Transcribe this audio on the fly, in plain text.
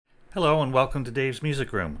Hello and welcome to Dave's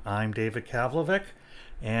Music Room. I'm David Kavlovic,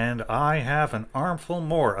 and I have an armful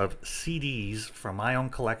more of CDs from my own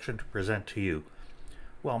collection to present to you.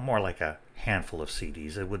 Well, more like a handful of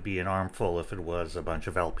CDs. It would be an armful if it was a bunch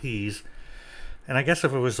of LPs. And I guess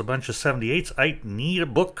if it was a bunch of 78s, I'd need a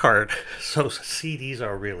book cart. So CDs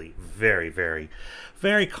are really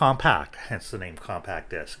very compact, hence the name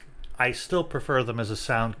compact disc. I still prefer them as a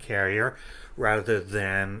sound carrier rather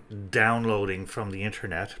than downloading from the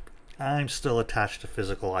internet. I'm still attached to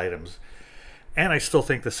physical items, and I still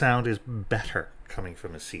think the sound is better coming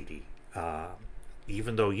from a CD.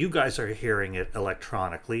 Even though you guys are hearing it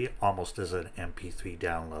electronically, almost as an MP3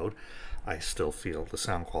 download, I still feel the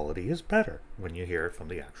sound quality is better when you hear it from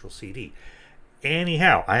the actual CD.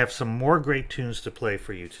 Anyhow, I have some more great tunes to play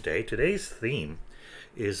for you today. Today's theme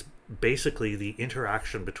is basically the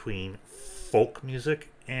interaction between folk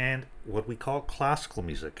music and what we call classical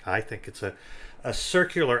music. I think it's a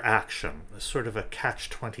circular action, a sort of a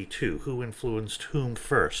catch-22. Who influenced whom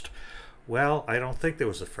first? Well, I don't think there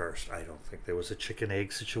was a first. I don't think there was a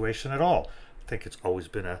chicken-egg situation at all. I think it's always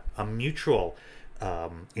been a mutual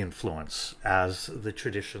influence, as the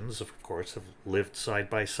traditions, of course, have lived side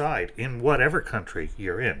by side in whatever country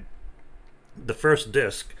you're in. The first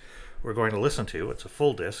disc we're going to listen to, it's a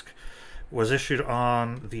full disc, was issued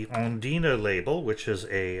on the Ondina label, which is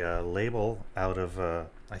a label out of,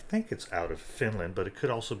 I think it's out of Finland, but it could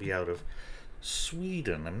also be out of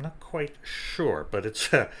Sweden. I'm not quite sure, but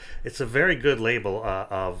it's a very good label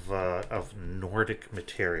of Nordic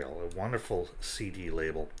material, a wonderful CD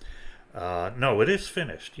label. No, it is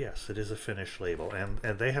finished. Yes, it is a Finnish label, and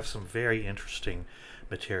they have some very interesting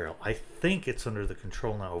material. I think it's under the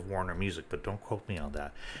control now of Warner Music, but don't quote me on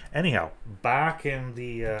that. Anyhow, back in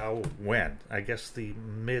the I guess the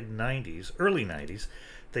mid 90s, early 90s,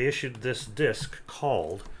 they issued this disc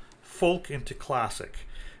called Folk into Classic.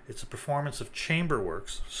 It's a performance of chamber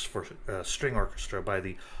works for string orchestra by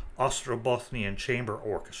the Ostrobothnian Chamber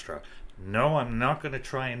Orchestra. No, I'm not going to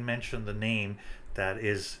try and mention the name that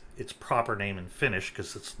is its proper name in Finnish,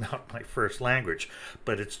 because it's not my first language,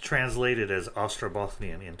 but it's translated as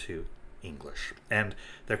Ostrobothnian into English. And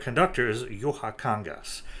their conductor is Juha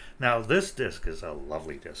Kangas. Now, this disc is a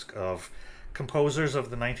lovely disc of composers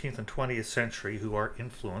of the 19th and 20th century who are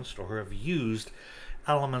influenced or have used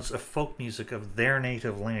elements of folk music of their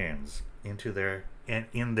native lands into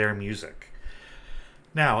in their music.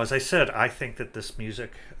 Now, as I said, I think that this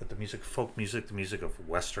music, the music of folk music, the music of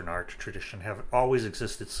Western art tradition, have always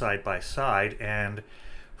existed side by side, and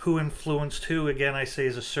who influenced who, again, I say,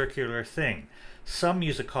 is a circular thing. Some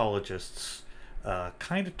musicologists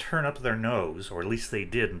kind of turn up their nose, or at least they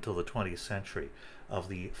did until the 20th century, of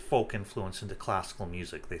the folk influence into classical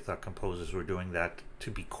music. They thought composers were doing that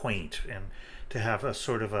to be quaint and to have a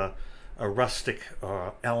sort of a rustic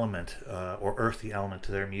element or earthy element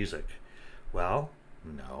to their music. Well,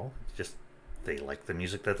 no, just they liked the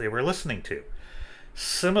music that they were listening to.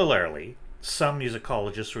 Similarly, some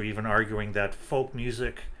musicologists were even arguing that folk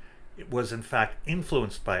music was in fact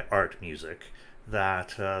influenced by art music,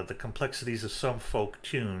 that the complexities of some folk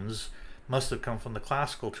tunes must have come from the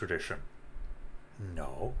classical tradition.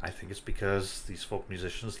 No, I think it's because these folk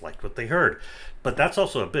musicians liked what they heard. But that's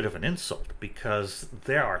also a bit of an insult, because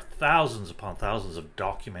there are thousands upon thousands of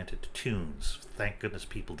documented tunes. Thank goodness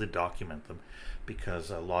people did document them,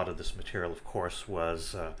 because a lot of this material, of course,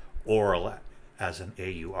 was oral, as in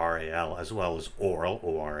A-U-R-A-L, as well as oral,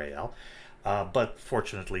 O-R-A-L. But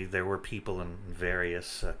fortunately, there were people in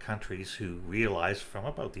various countries who realized from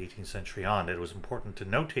about the 18th century on that it was important to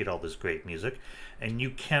notate all this great music, and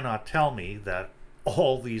you cannot tell me that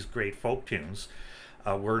all these great folk tunes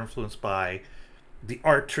were influenced by the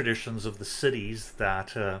art traditions of the cities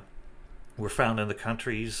that were found in the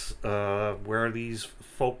countries where these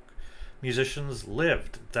folk musicians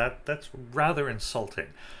lived. That's rather insulting.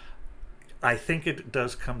 I think it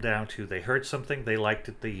does come down to they heard something, they liked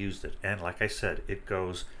it, they used it. And like I said, it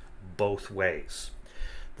goes both ways.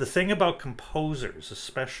 The thing about composers,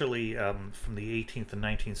 especially from the 18th and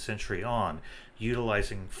 19th century on,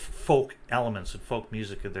 utilizing folk elements and folk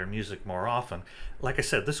music in their music more often, like I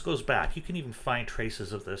said, this goes back. You can even find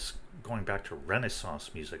traces of this going back to Renaissance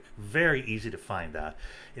music. Very easy to find that.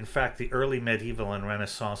 In fact, the early medieval and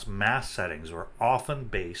Renaissance mass settings were often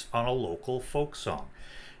based on a local folk song.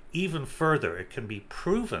 Even further, it can be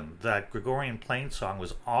proven that Gregorian plainsong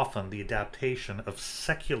was often the adaptation of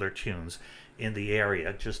secular tunes in the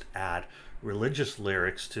area. Just add religious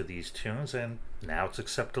lyrics to these tunes and now it's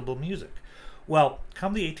acceptable music. Well,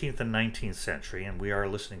 come the 18th and 19th century, and we are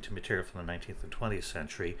listening to material from the 19th and 20th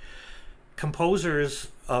century, composers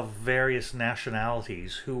of various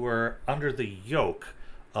nationalities who were under the yoke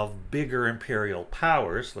of bigger imperial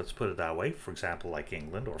powers, let's put it that way, for example, like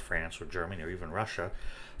England or France or Germany or even Russia,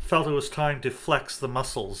 felt it was time to flex the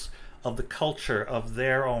muscles of the culture of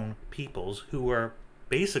their own peoples who were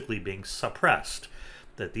basically being suppressed.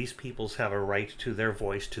 That these peoples have a right to their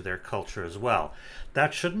voice, to their culture as well.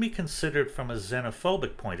 That shouldn't be considered from a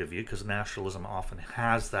xenophobic point of view, because nationalism often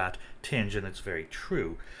has that tinge, and it's very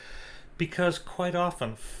true. Because quite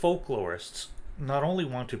often, folklorists not only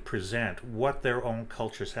want to present what their own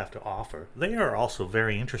cultures have to offer, they are also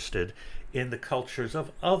very interested in the cultures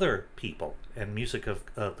of other people and music of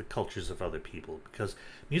the cultures of other people, because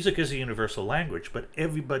music is a universal language, but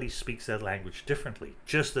everybody speaks that language differently,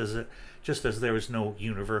 just as there is no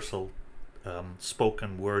universal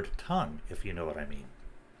spoken word tongue, if you know what I mean.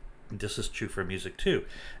 This is true for music too,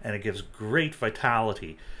 and it gives great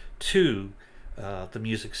vitality to the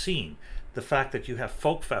music scene. The fact that you have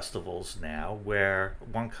folk festivals now where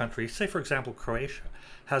one country, say for example Croatia,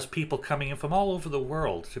 has people coming in from all over the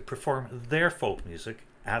world to perform their folk music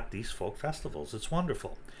at these folk festivals. It's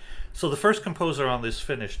wonderful. So the first composer on this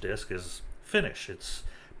Finnish disc is Finnish. It's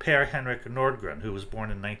Per Henrik Nordgren, who was born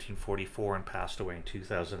in 1944 and passed away in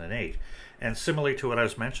 2008. And similar to what I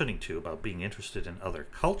was mentioning too about being interested in other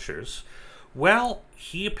cultures, well,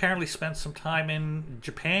 he apparently spent some time in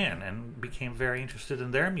Japan and became very interested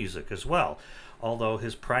in their music as well, although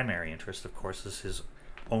his primary interest, of course, is his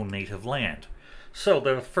own native land. So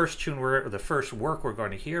the first work we're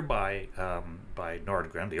going to hear by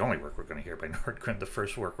Nordgren, the only work we're going to hear by Nordgren, the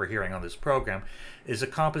first work we're hearing on this program, is a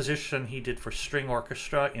composition he did for string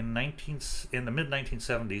orchestra in the mid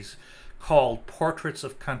 1970s called "Portraits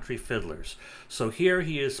of Country Fiddlers." So here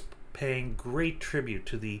he is paying great tribute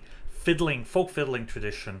to the folk fiddling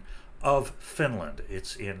tradition of Finland.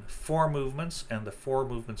 It's in 4 movements, and the 4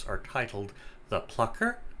 movements are titled "The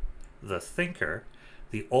Plucker," "The Thinker,"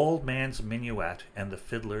 "The Old Man's Minuet," and "The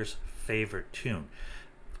Fiddler's Favorite Tune."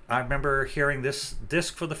 I remember hearing this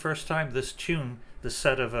disc for the first time, this tune, this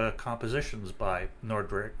set of compositions by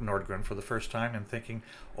Nordgren for the first time, and thinking,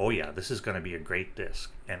 oh yeah, this is going to be a great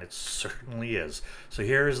disc. And it certainly is. So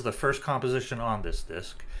here is the first composition on this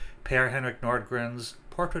disc, Per Henrik Nordgren's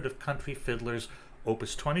Portrait of Country Fiddlers,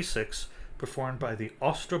 Opus 26, performed by the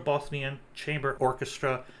Ostrobothnian Chamber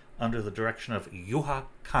Orchestra under the direction of Juha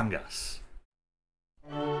Kangas.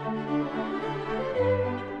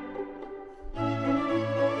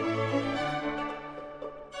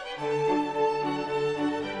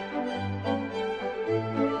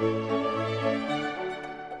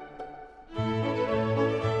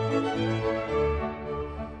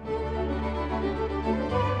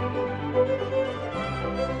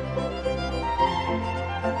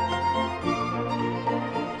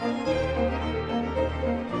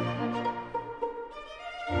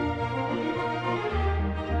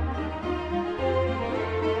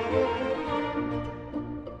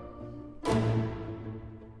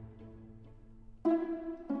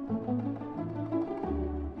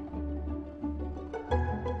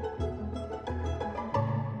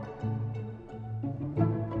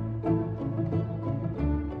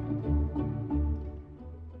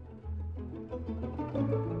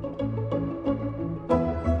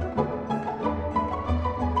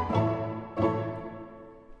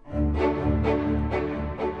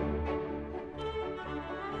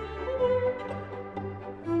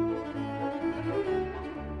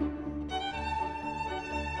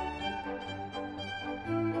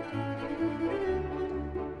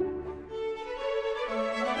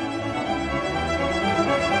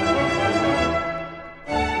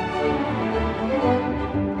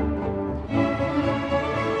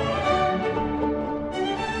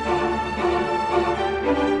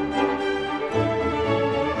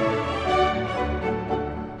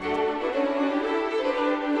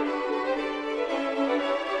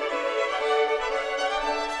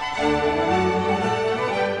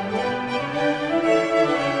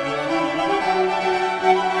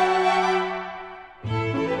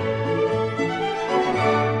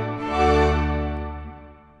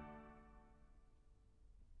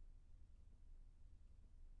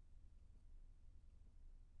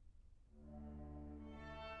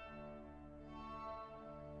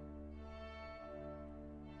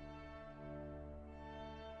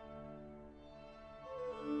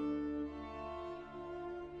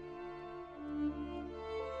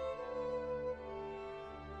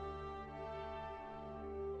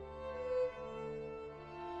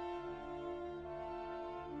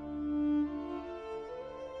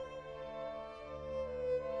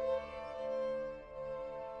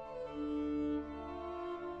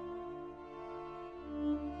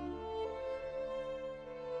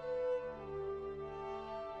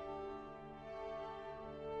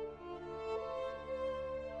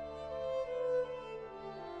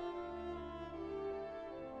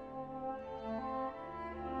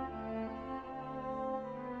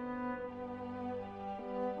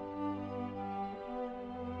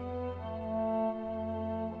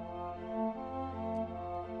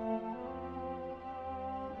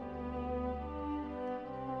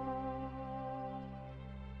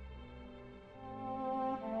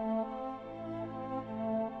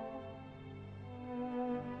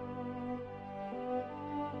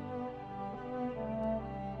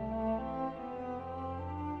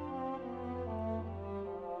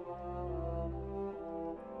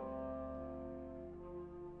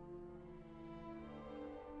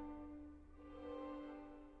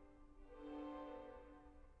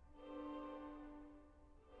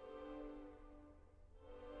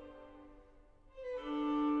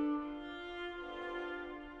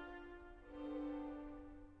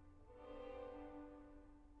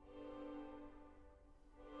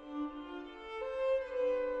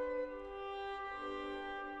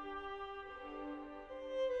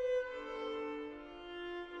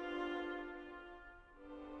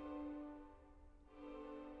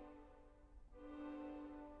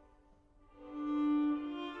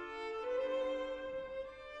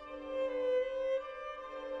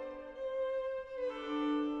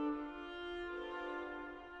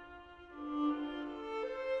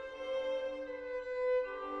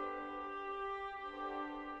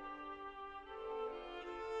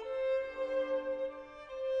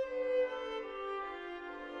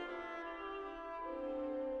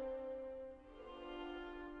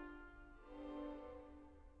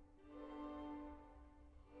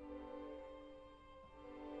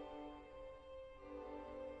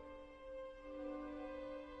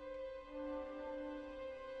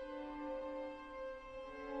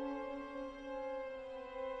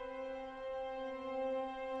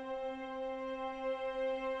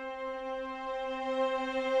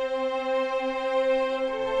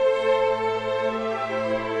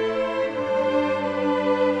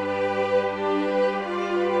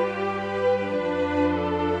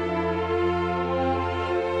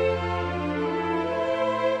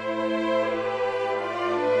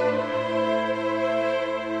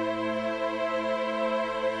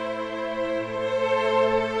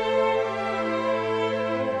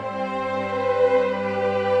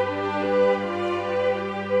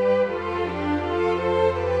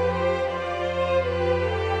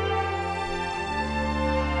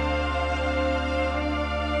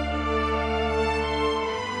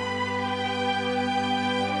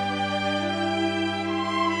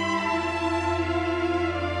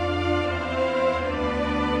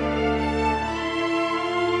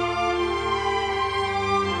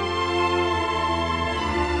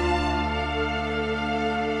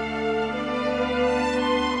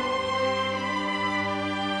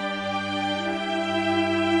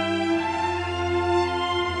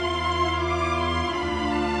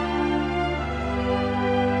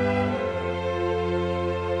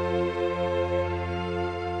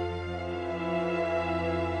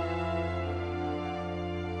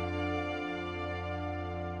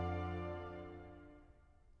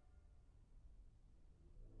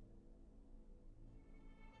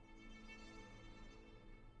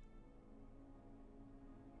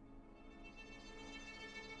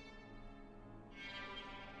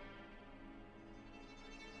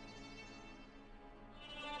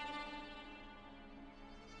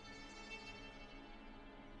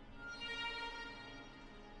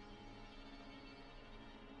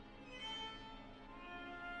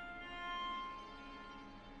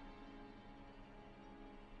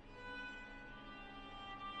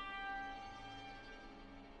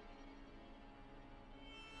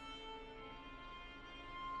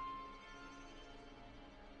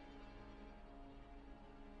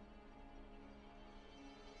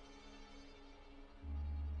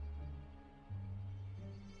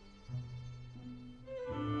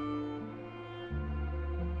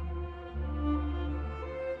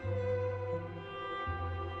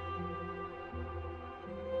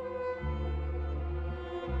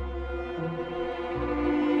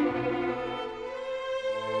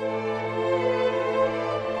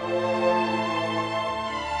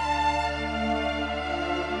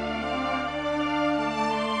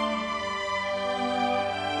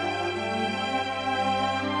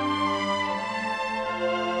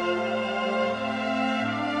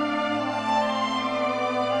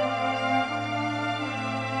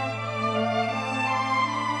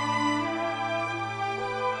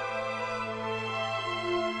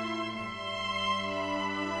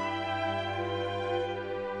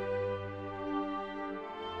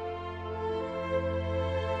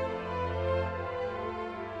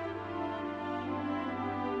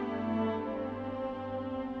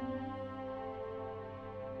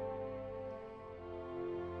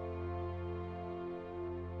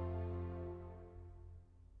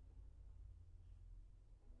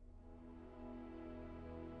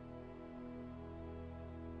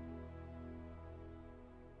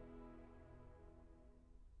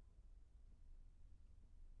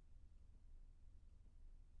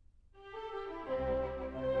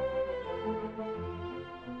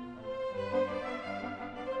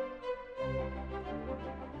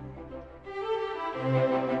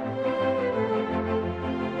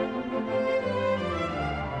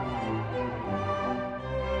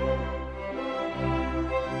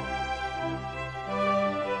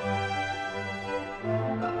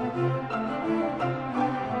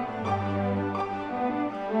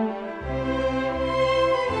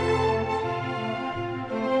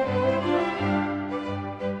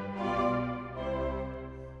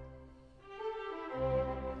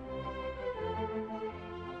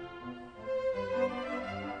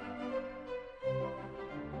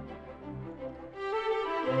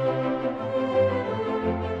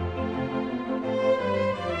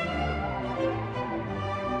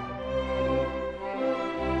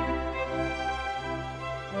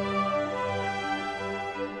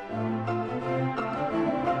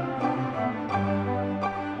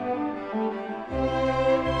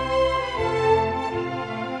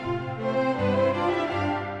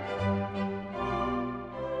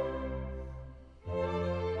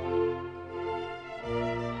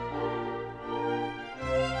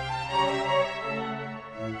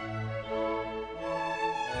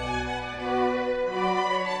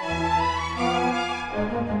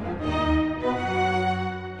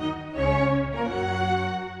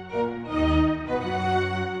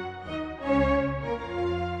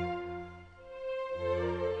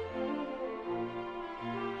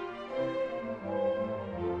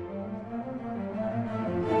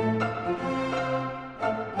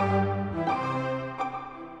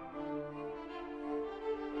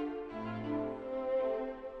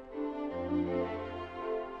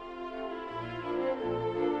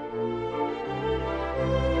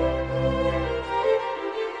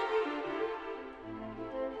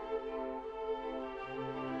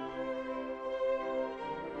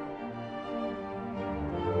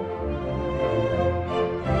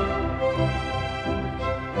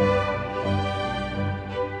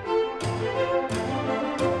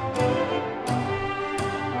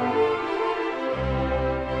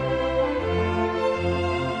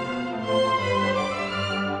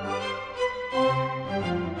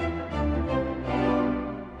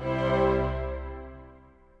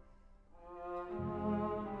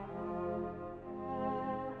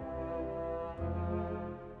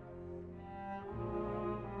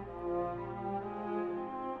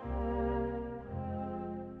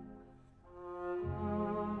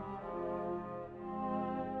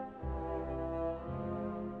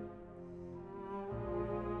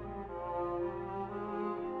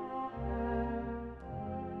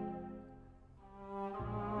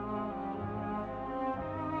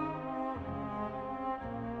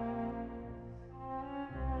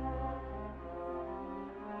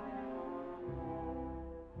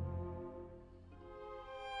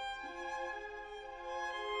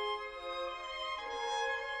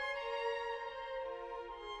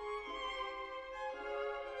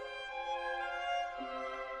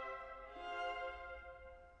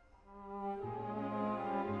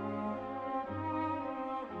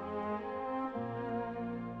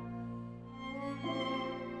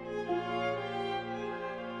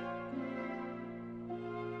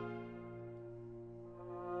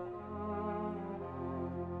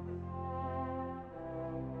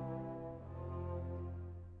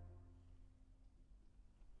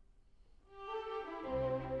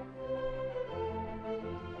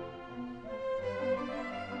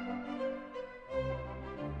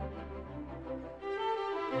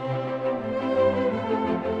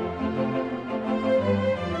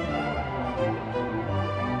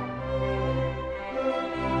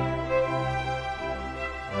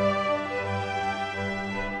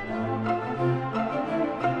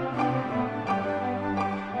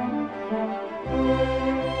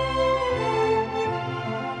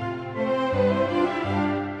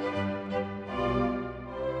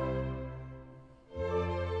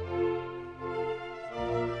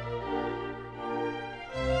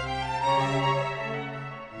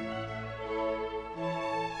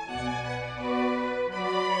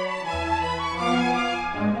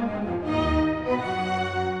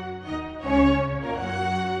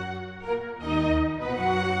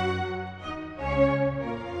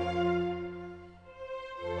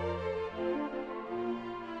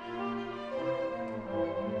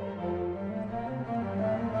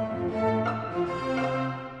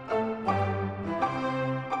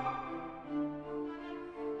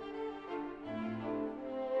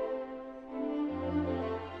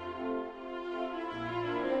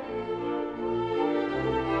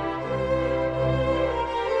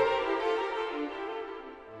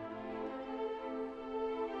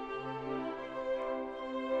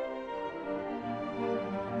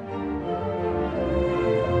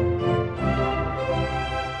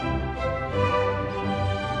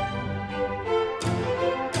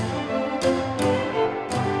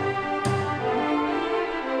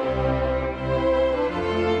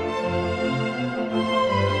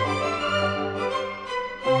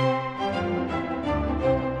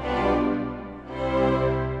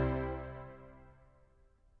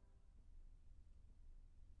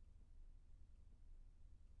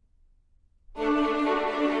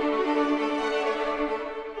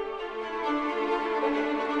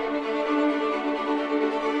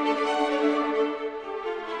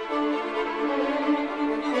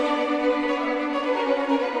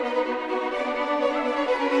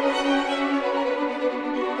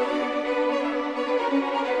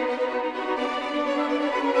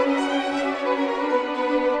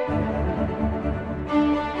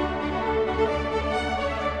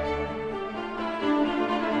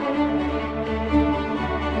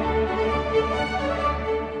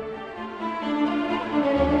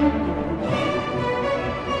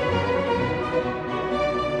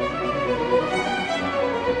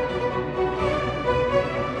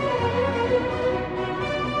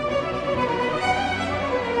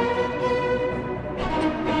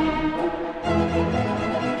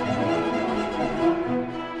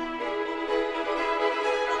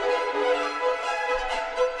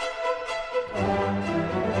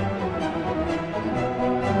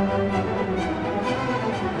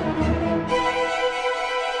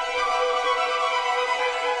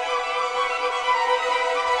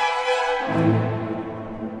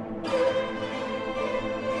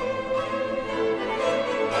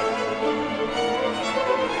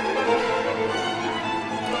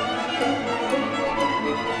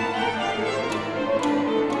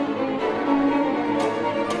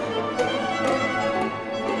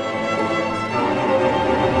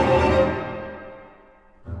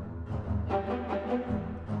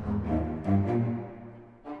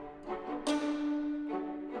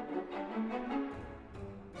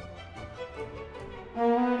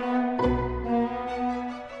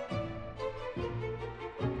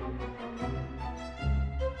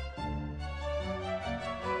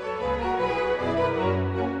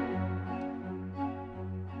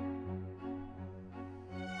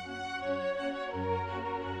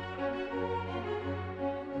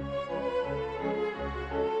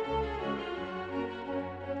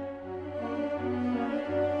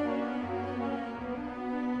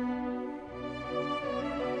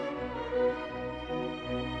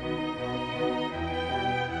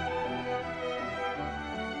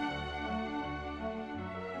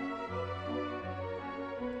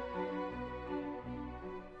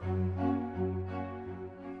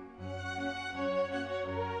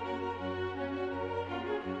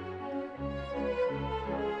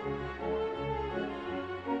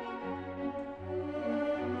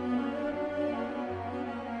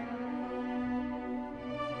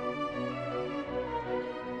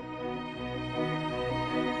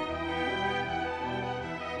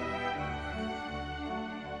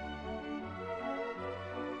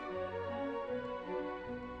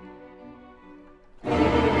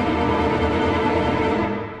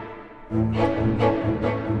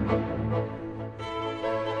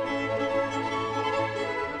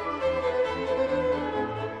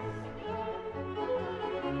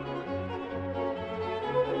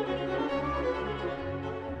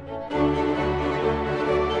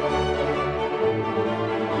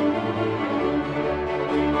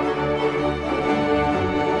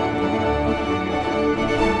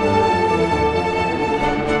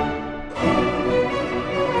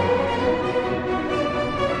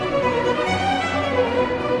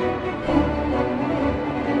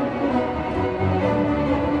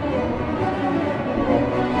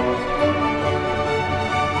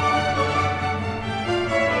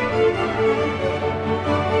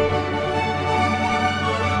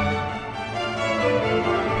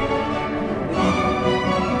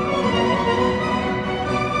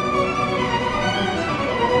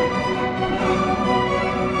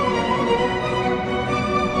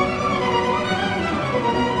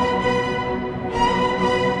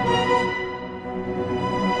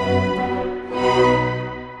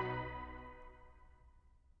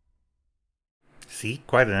 See,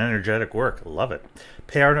 quite an energetic work. Love it.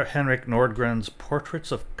 Per Henrik Nordgren's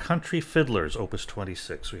Portraits of Country Fiddlers, Opus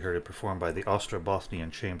 26. We heard it performed by the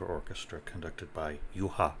Ostrobothnian Chamber Orchestra, conducted by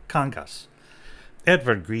Juha Kangas.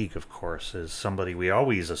 Edvard Grieg, of course, is somebody we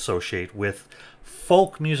always associate with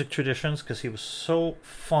folk music traditions because he was so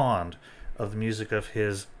fond of the music of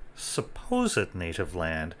his supposed native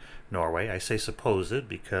land, Norway. I say supposed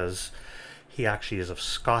because he actually is of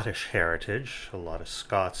Scottish heritage. A lot of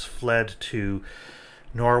Scots fled to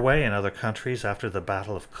Norway and other countries after the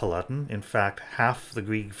Battle of Culloden. In fact, half the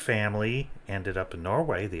Grieg family ended up in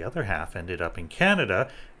Norway, the other half ended up in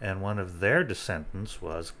Canada, and one of their descendants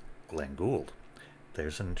was Glenn Gould.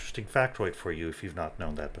 There's an interesting factoid for you if you've not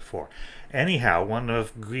known that before. Anyhow, one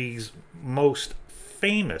of Grieg's most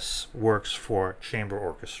famous works for chamber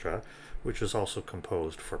orchestra, which was also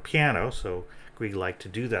composed for piano, so Grieg liked to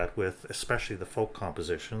do that with especially the folk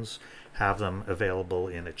compositions, have them available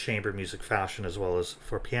in a chamber music fashion as well as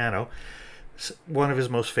for piano. One of his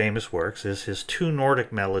most famous works is his Two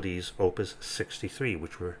Nordic Melodies, Opus 63,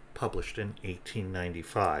 which were published in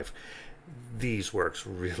 1895. These works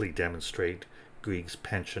really demonstrate Grieg's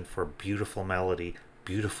penchant for beautiful melody,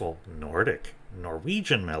 beautiful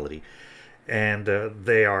Norwegian melody, and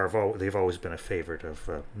they've always been a favorite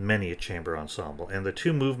of many a chamber ensemble. And the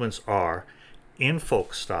two movements are in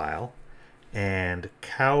folk style and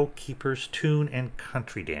Cowkeeper's Tune and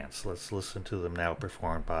Country Dance. Let's listen to them now,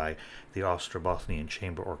 performed by the Ostrobothnian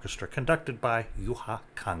Chamber Orchestra, conducted by Juha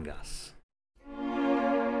Kangas.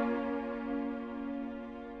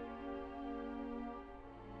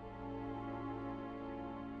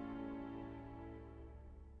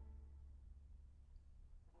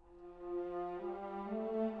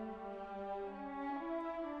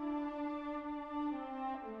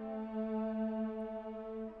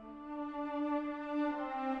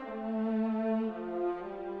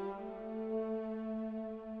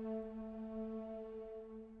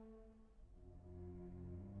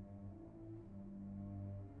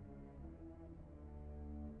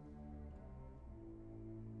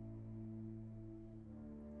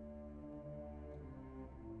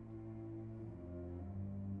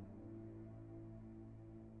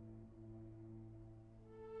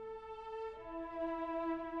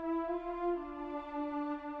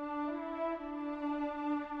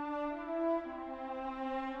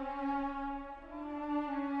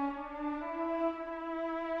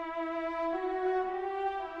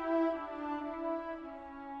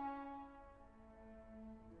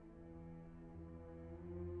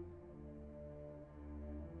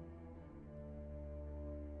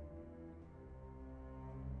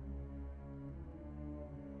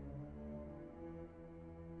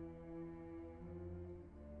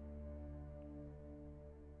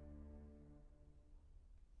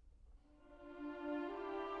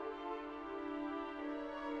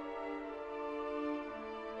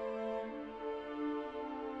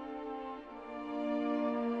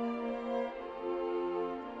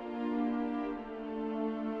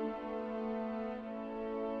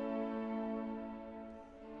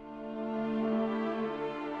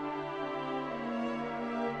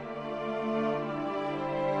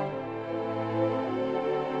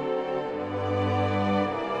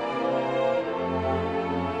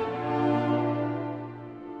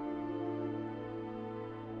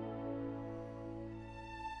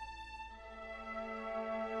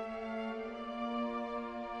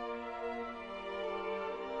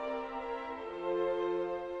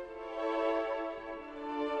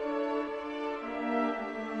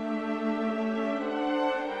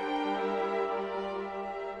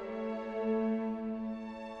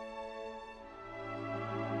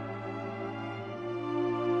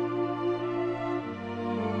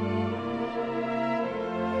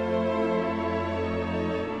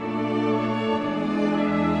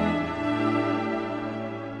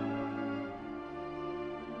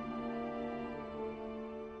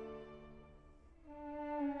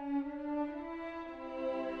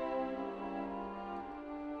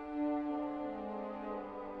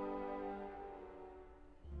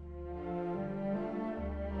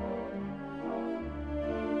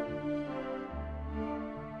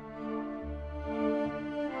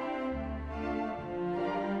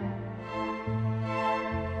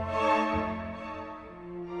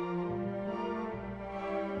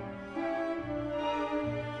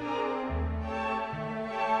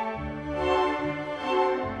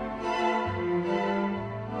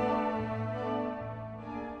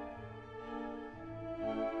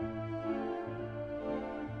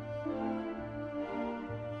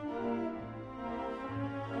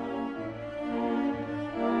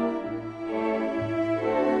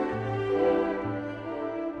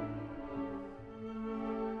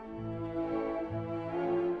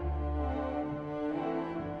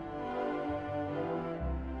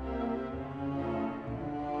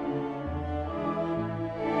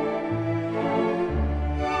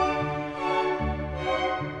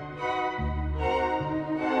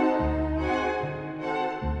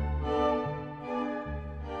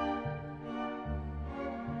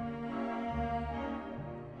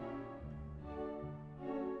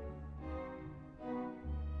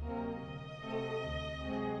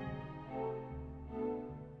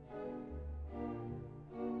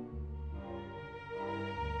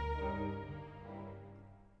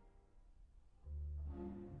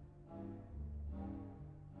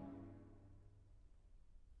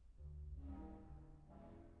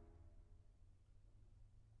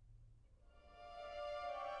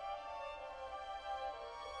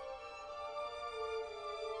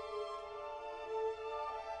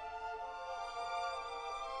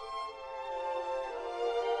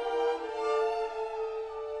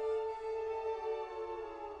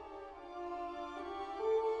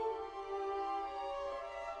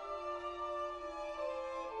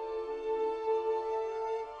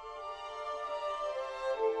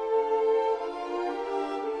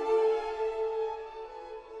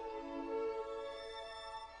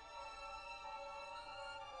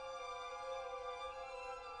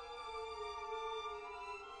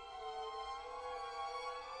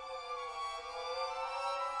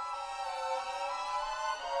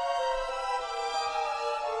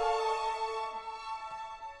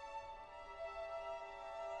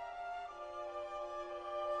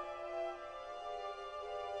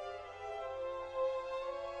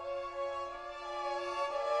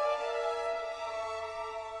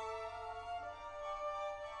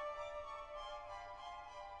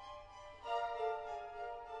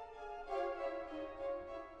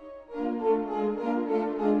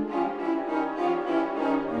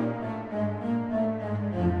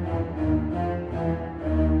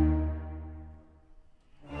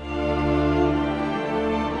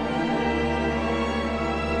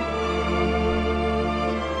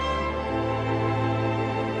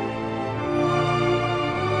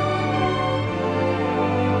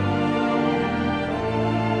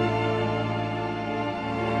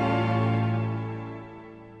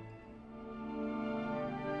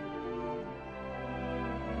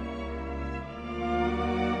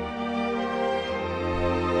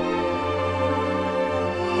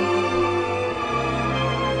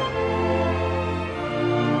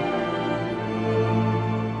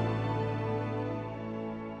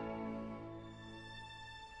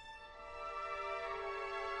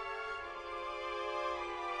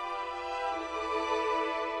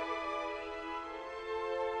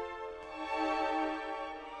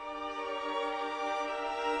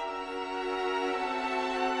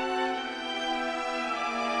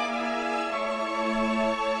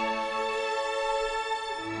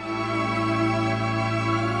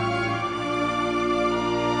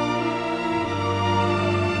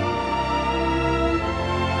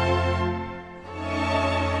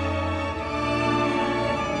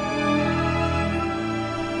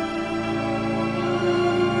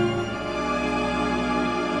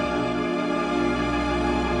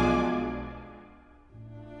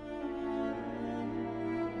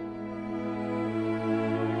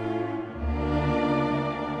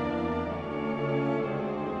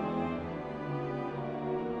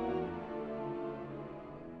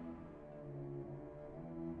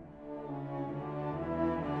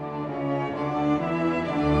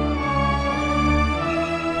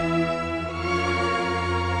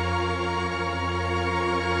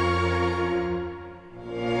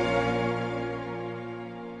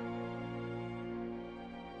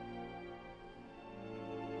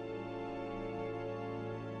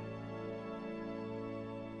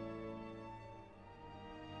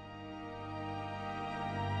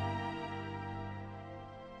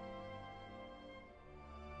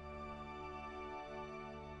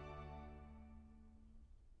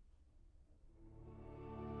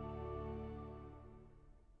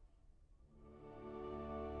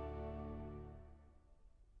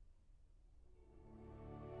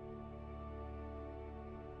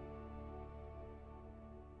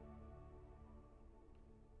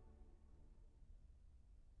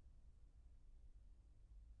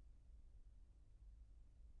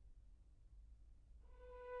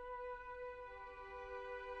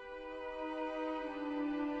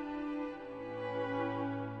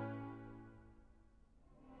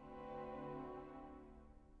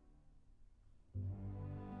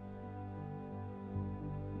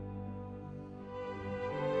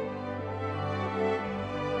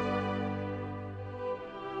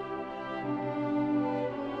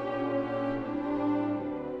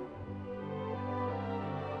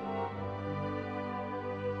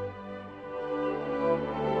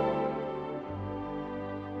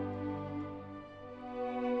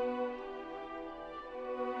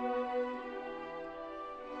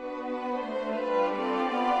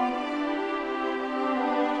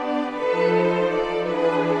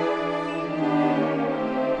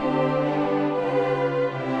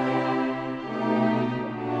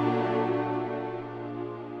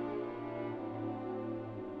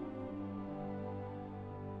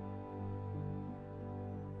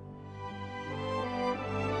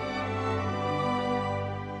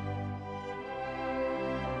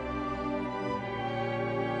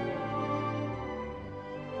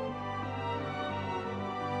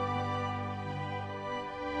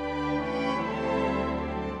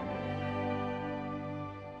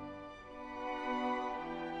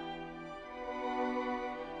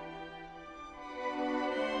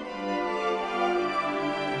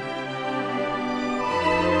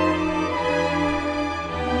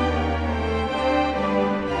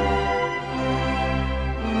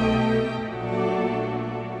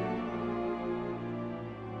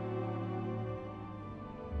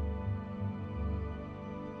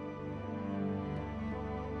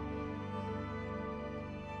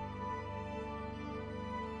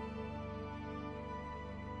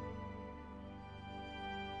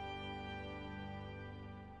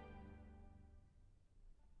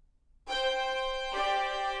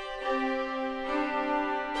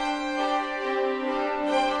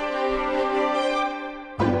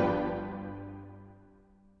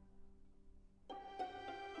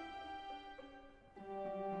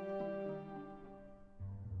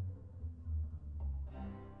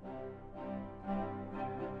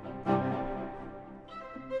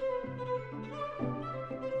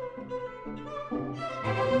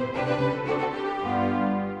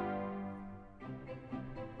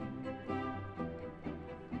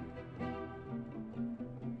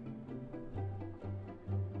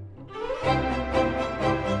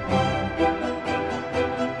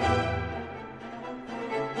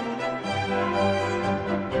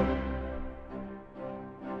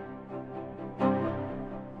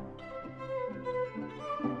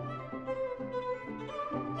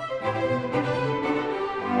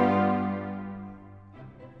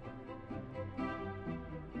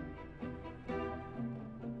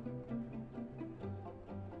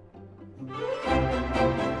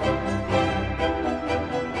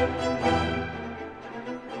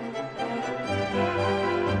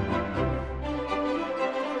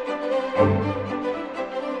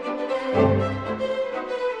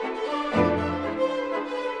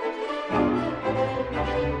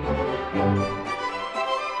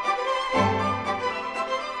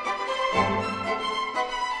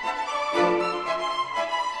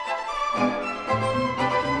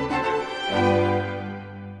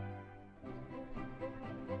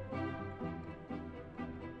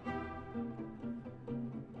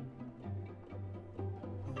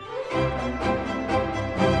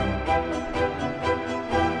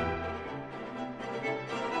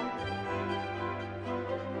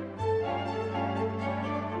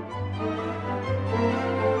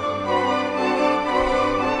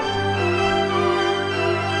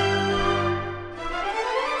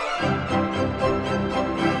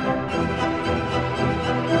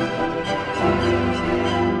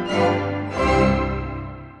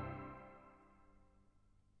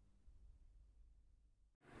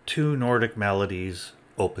 Two Nordic Melodies,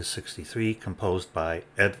 Opus 63, composed by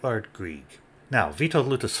Edvard Grieg. Now, Witold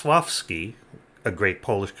Lutosławski, a great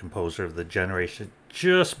Polish composer of the generation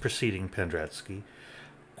just preceding Penderecki,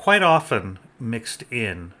 quite often mixed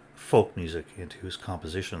in folk music into his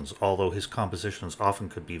compositions, although his compositions often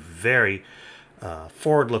could be very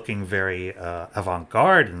forward-looking, very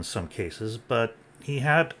avant-garde in some cases, but he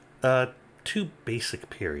had two basic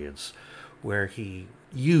periods where he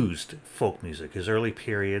used folk music, his early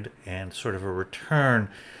period and sort of a return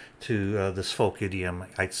to this folk idiom,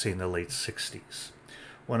 I'd say in the late 60s.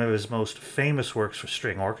 One of his most famous works for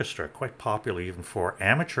string orchestra, quite popular even for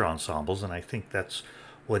amateur ensembles, and I think that's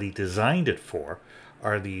what he designed it for,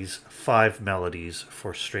 are these 5 melodies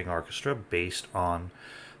for string orchestra based on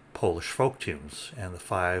Polish folk tunes. And the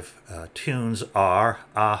 5 tunes are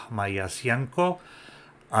Ah Ma Jasjenko,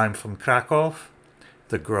 I'm from Krakow,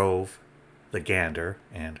 The Grove, The Gander,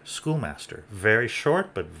 and Schoolmaster. Very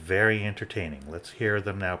short, but very entertaining. Let's hear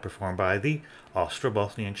them now performed by the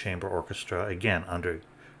Ostrobothnian Chamber Orchestra, again under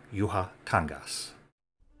Juha Kangas.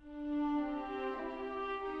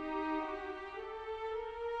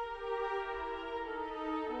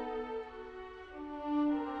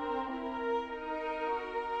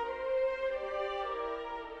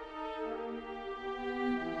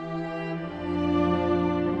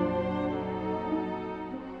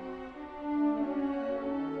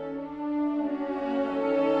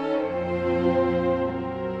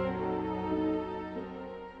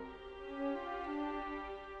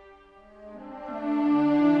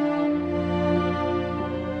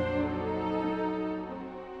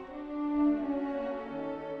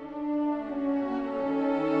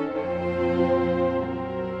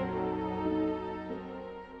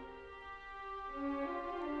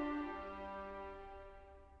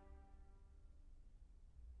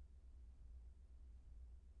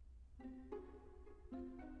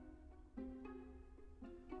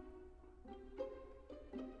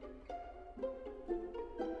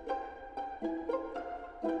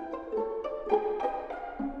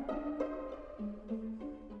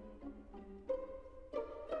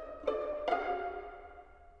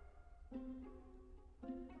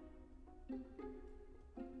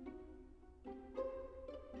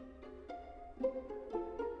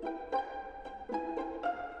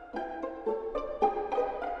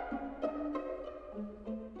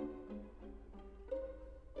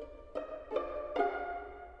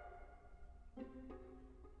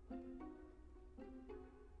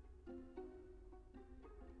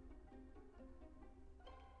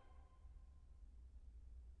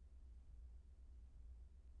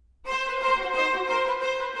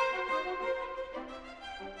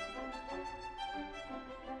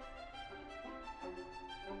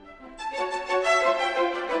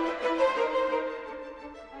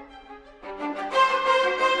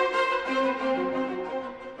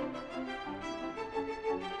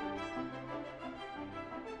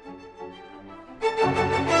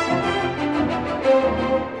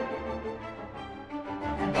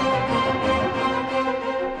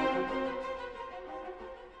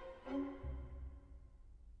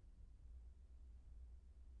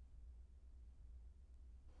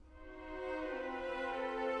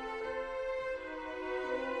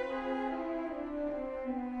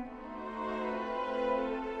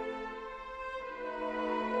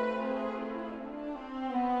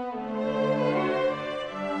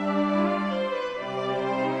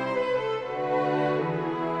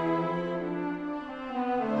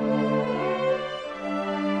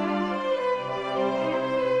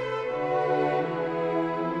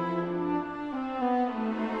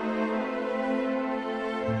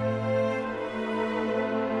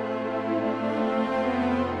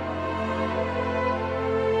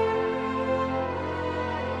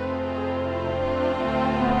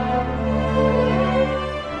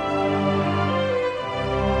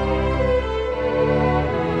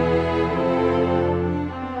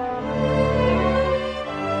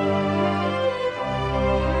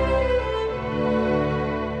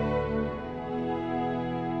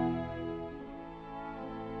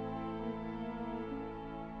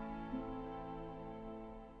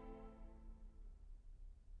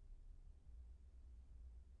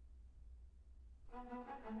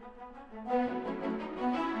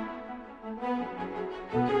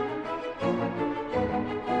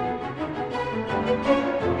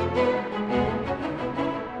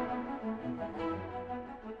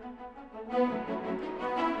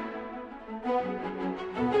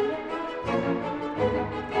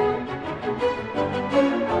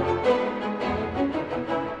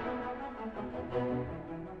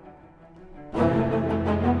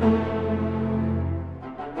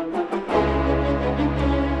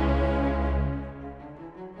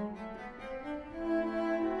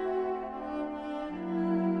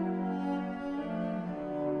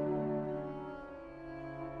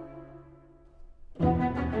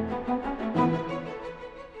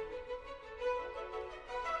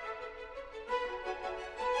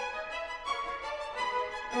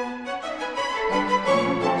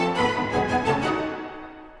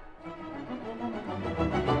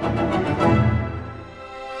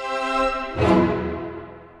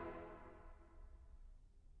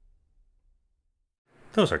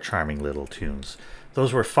 Those are charming little tunes.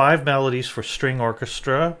 Those were 5 melodies for string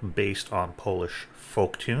orchestra based on Polish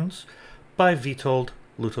folk tunes by Witold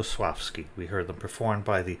Lutosławski. We heard them performed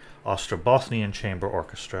by the Ostrobothnian Chamber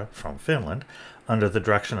Orchestra from Finland under the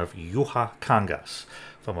direction of Juha Kangas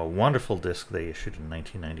from a wonderful disc they issued in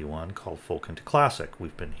 1991 called Folk into Classic.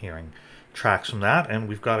 We've been hearing tracks from that, and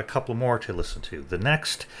we've got a couple more to listen to. The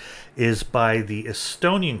next is by the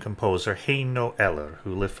Estonian composer Heino Eller,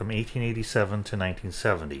 who lived from 1887 to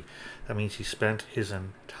 1970. That means he spent his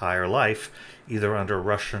entire life either under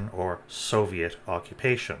Russian or Soviet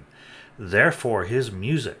occupation. Therefore, his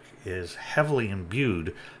music is heavily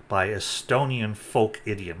imbued by Estonian folk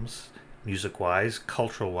idioms, music-wise,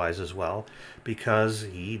 cultural-wise as well, because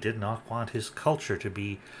he did not want his culture to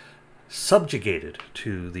be subjugated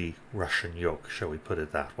to the Russian yoke, shall we put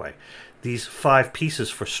it that way. These 5 pieces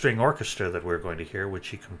for string orchestra that we're going to hear, which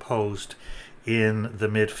he composed in the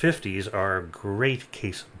mid-50s, are a great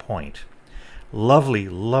case in point. Lovely,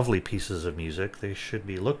 lovely pieces of music. They should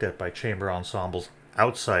be looked at by chamber ensembles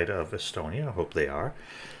outside of Estonia. I hope they are.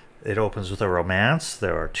 It opens with a romance.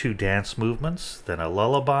 There are 2 dance movements, then a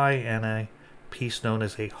lullaby, and a piece known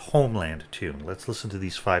as a homeland tune. Let's listen to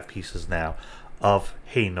these 5 pieces now of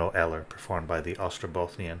Heino Eller, performed by the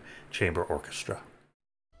Ostrobothnian Chamber Orchestra.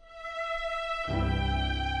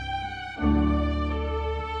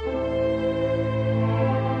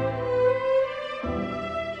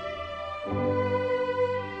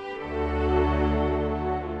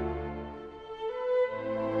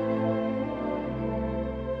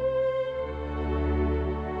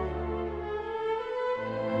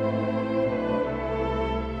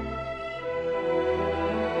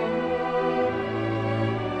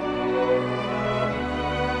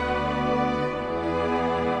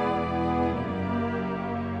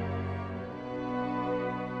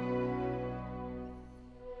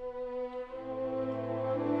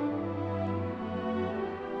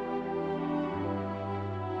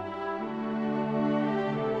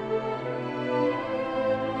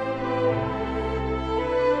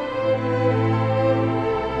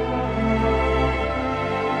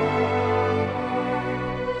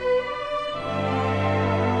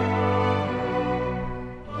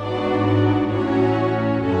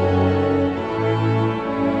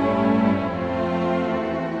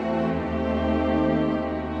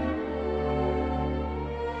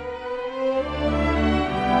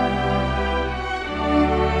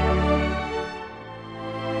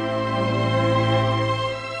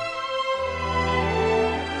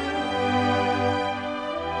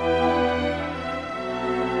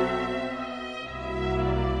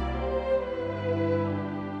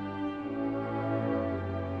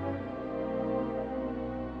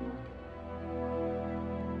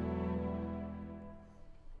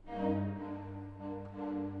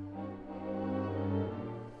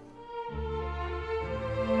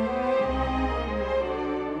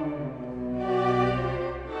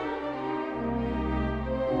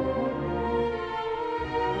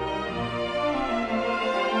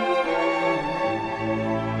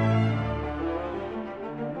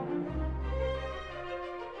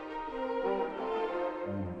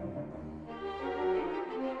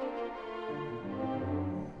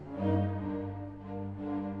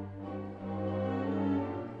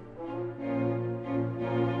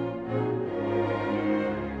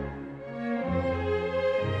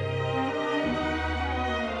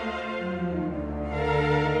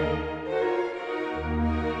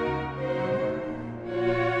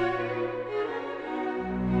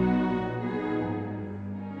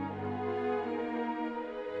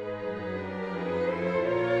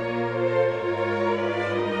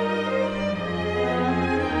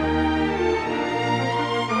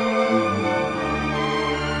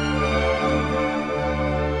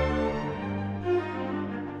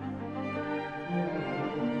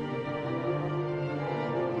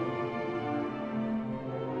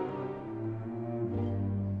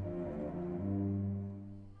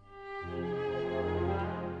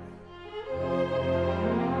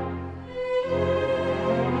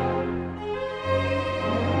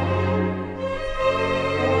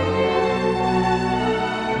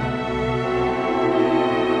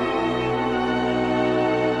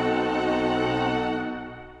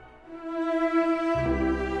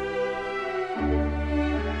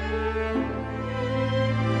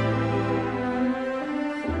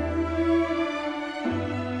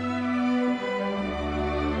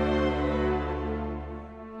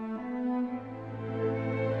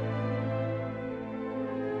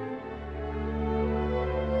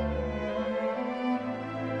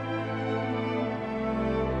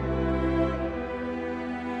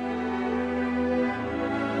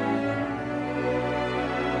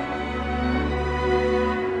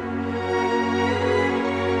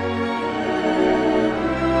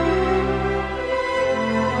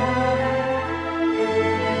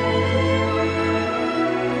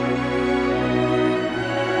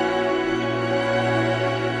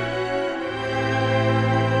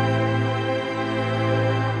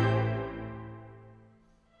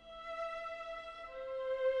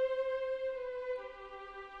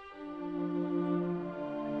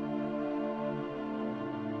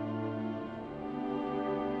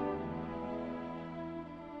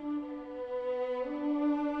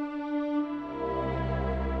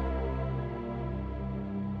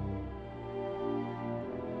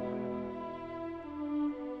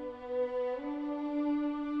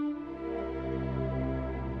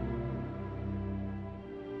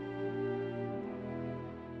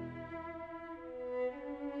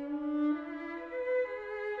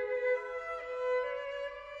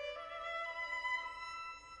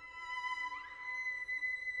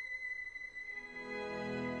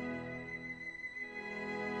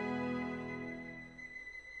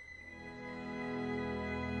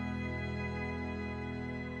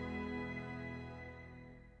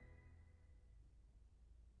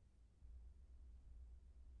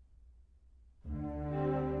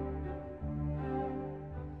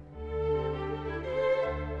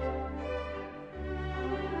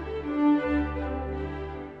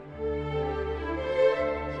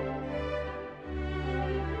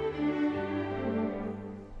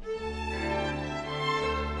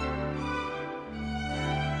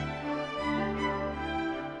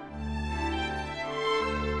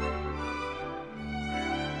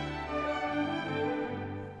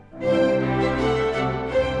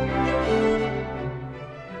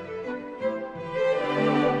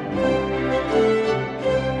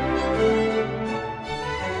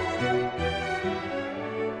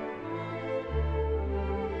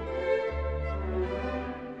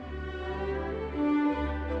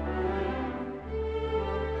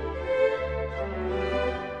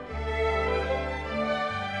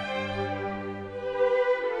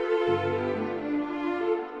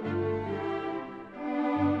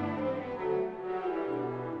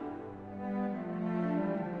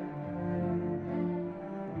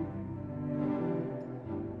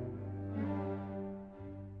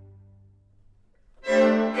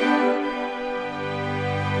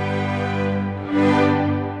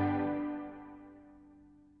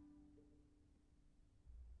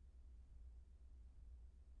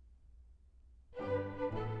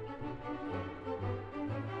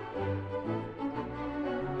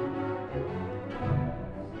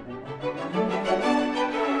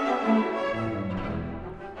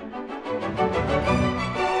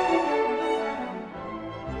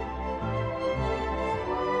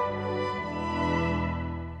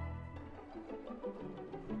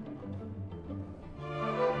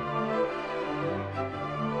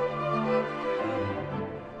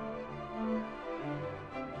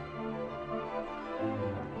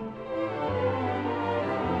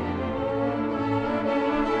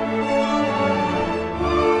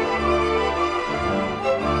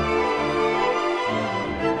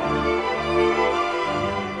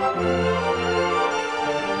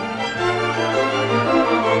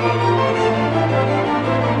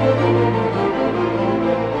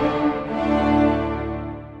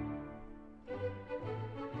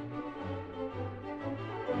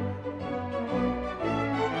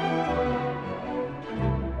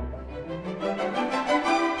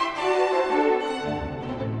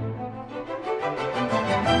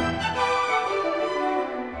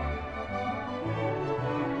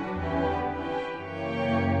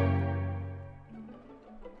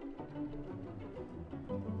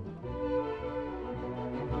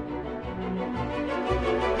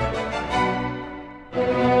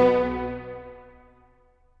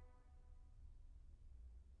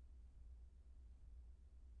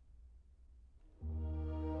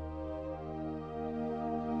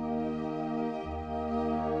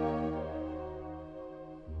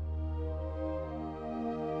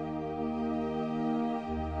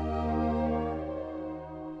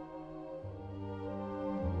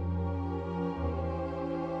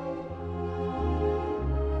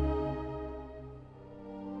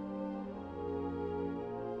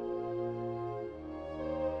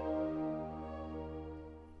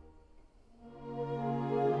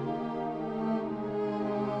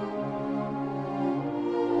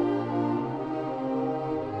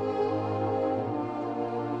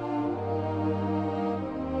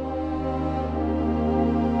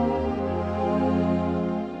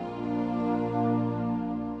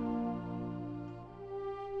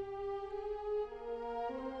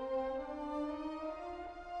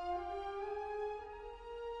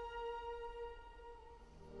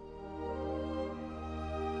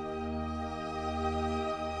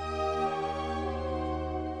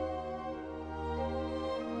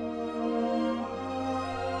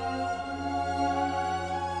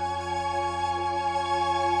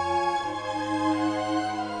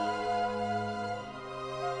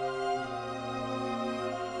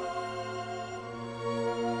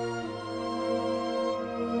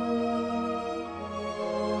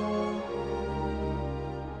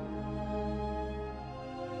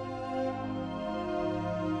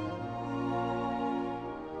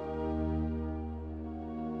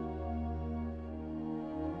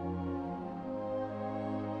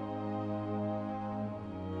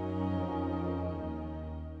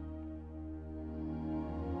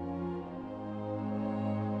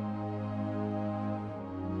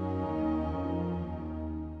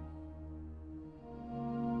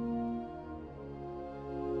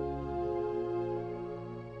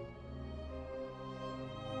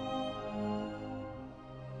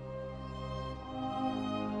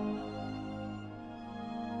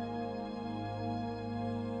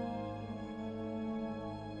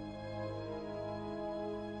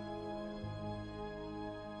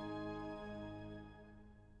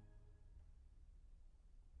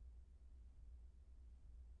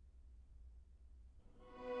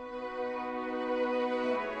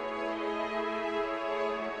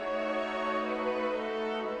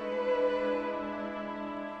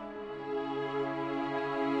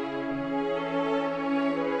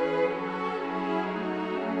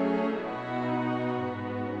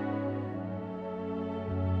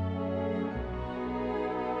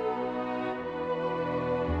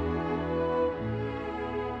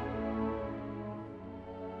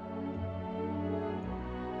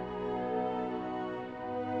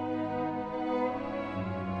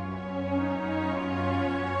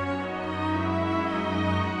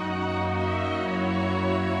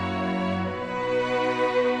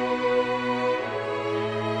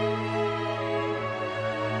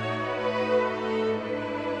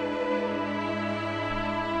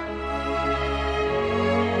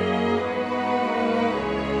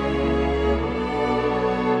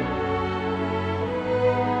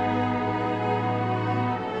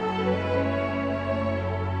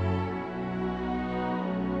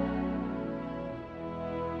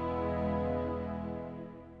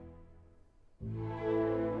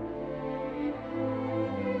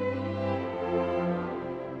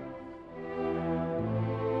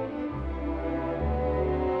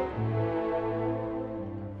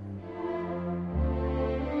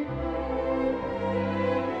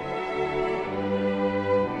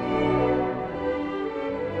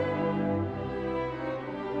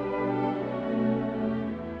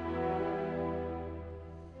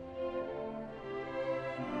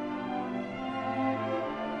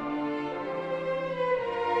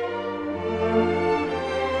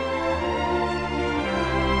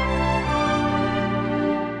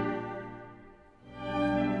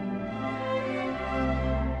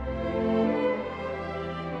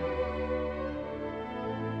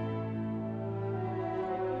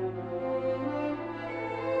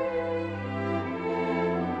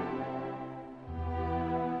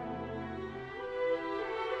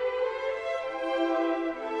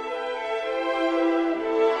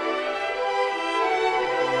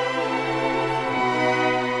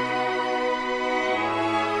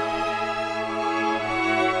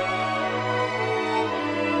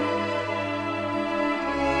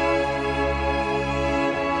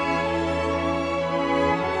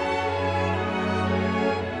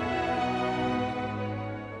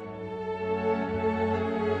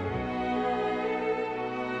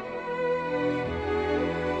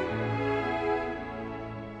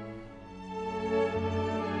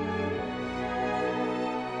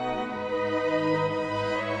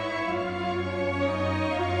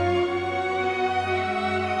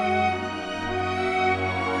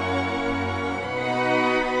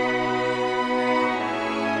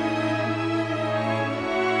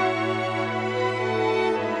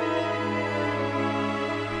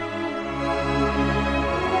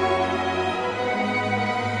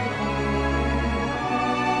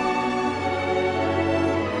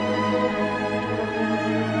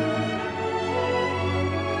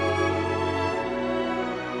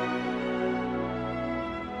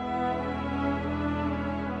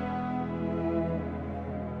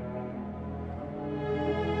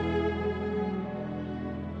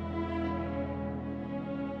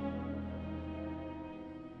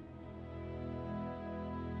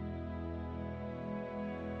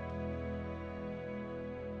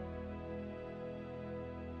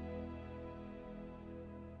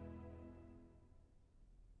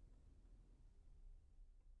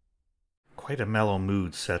 quite a mellow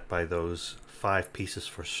mood set by those 5 pieces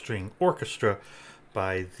for string orchestra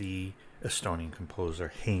by the Estonian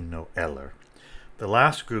composer Heino Eller. The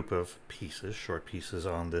last group of pieces, short pieces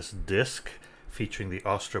on this disc, featuring the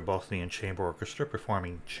Ostrobothnian Chamber Orchestra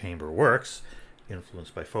performing chamber works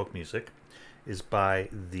influenced by folk music, is by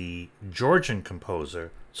the Georgian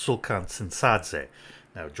composer Sulkan Tsintsadze.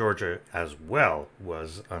 Now, Georgia as well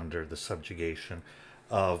was under the subjugation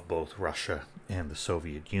of both Russia and the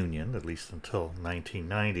Soviet Union, at least until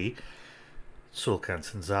 1990. Sulkan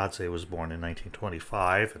Tsintsadze was born in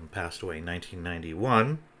 1925 and passed away in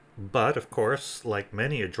 1991. But, of course, like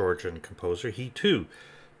many a Georgian composer, he too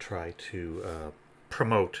tried to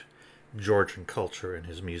promote Georgian culture in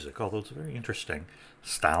his music, although it's very interesting.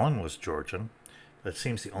 Stalin was Georgian. It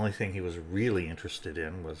seems the only thing he was really interested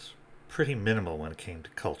in was pretty minimal when it came to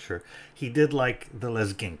culture. He did like the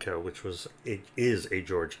Lezginka, which is a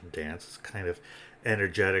Georgian dance. It's kind of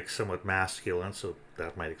energetic, somewhat masculine, so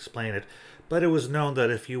that might explain it. But it was known that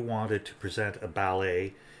if you wanted to present a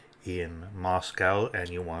ballet in Moscow and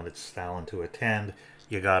you wanted Stalin to attend,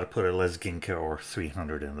 you got to put a Lezginka or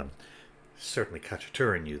 300 in them. Certainly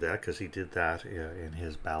Khachaturian knew that because he did that in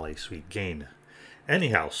his ballet suite Gaina.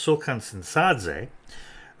 Anyhow, Sulkan Tsintsadze,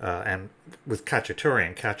 and with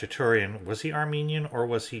Khachaturian, was he Armenian or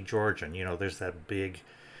was he Georgian? You know, there's that big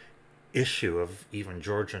issue of even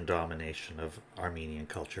Georgian domination of Armenian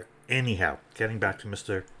culture. Anyhow, getting back to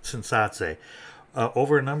Mr. Tsintsadze,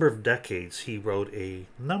 over a number of decades, he wrote a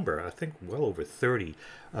number, I think well over 30,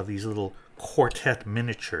 of these little quartet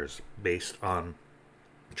miniatures based on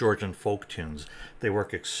Georgian folk tunes. They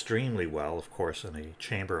work extremely well, of course, in a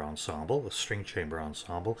chamber ensemble, a string chamber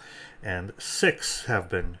ensemble, and 6 have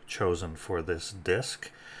been chosen for this disc.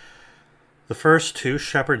 The first 2,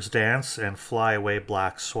 Shepherd's Dance and Fly Away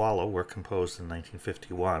Black Swallow, were composed in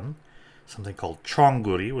 1951. Something called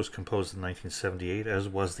Chonguri was composed in 1978, as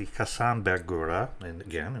was the Kasanberg Gura, and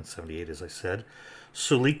again in 78, as I said.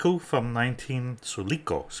 Suliko from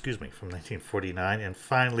 1949, and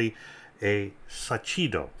finally a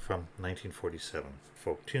Sachido from 1947.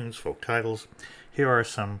 Folk tunes, folk titles. Here are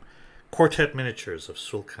some quartet miniatures of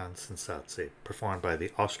Sulkan Tsintsadze, performed by the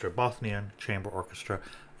Ostrobothnian Chamber Orchestra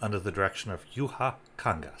under the direction of Juha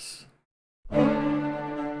Kangas.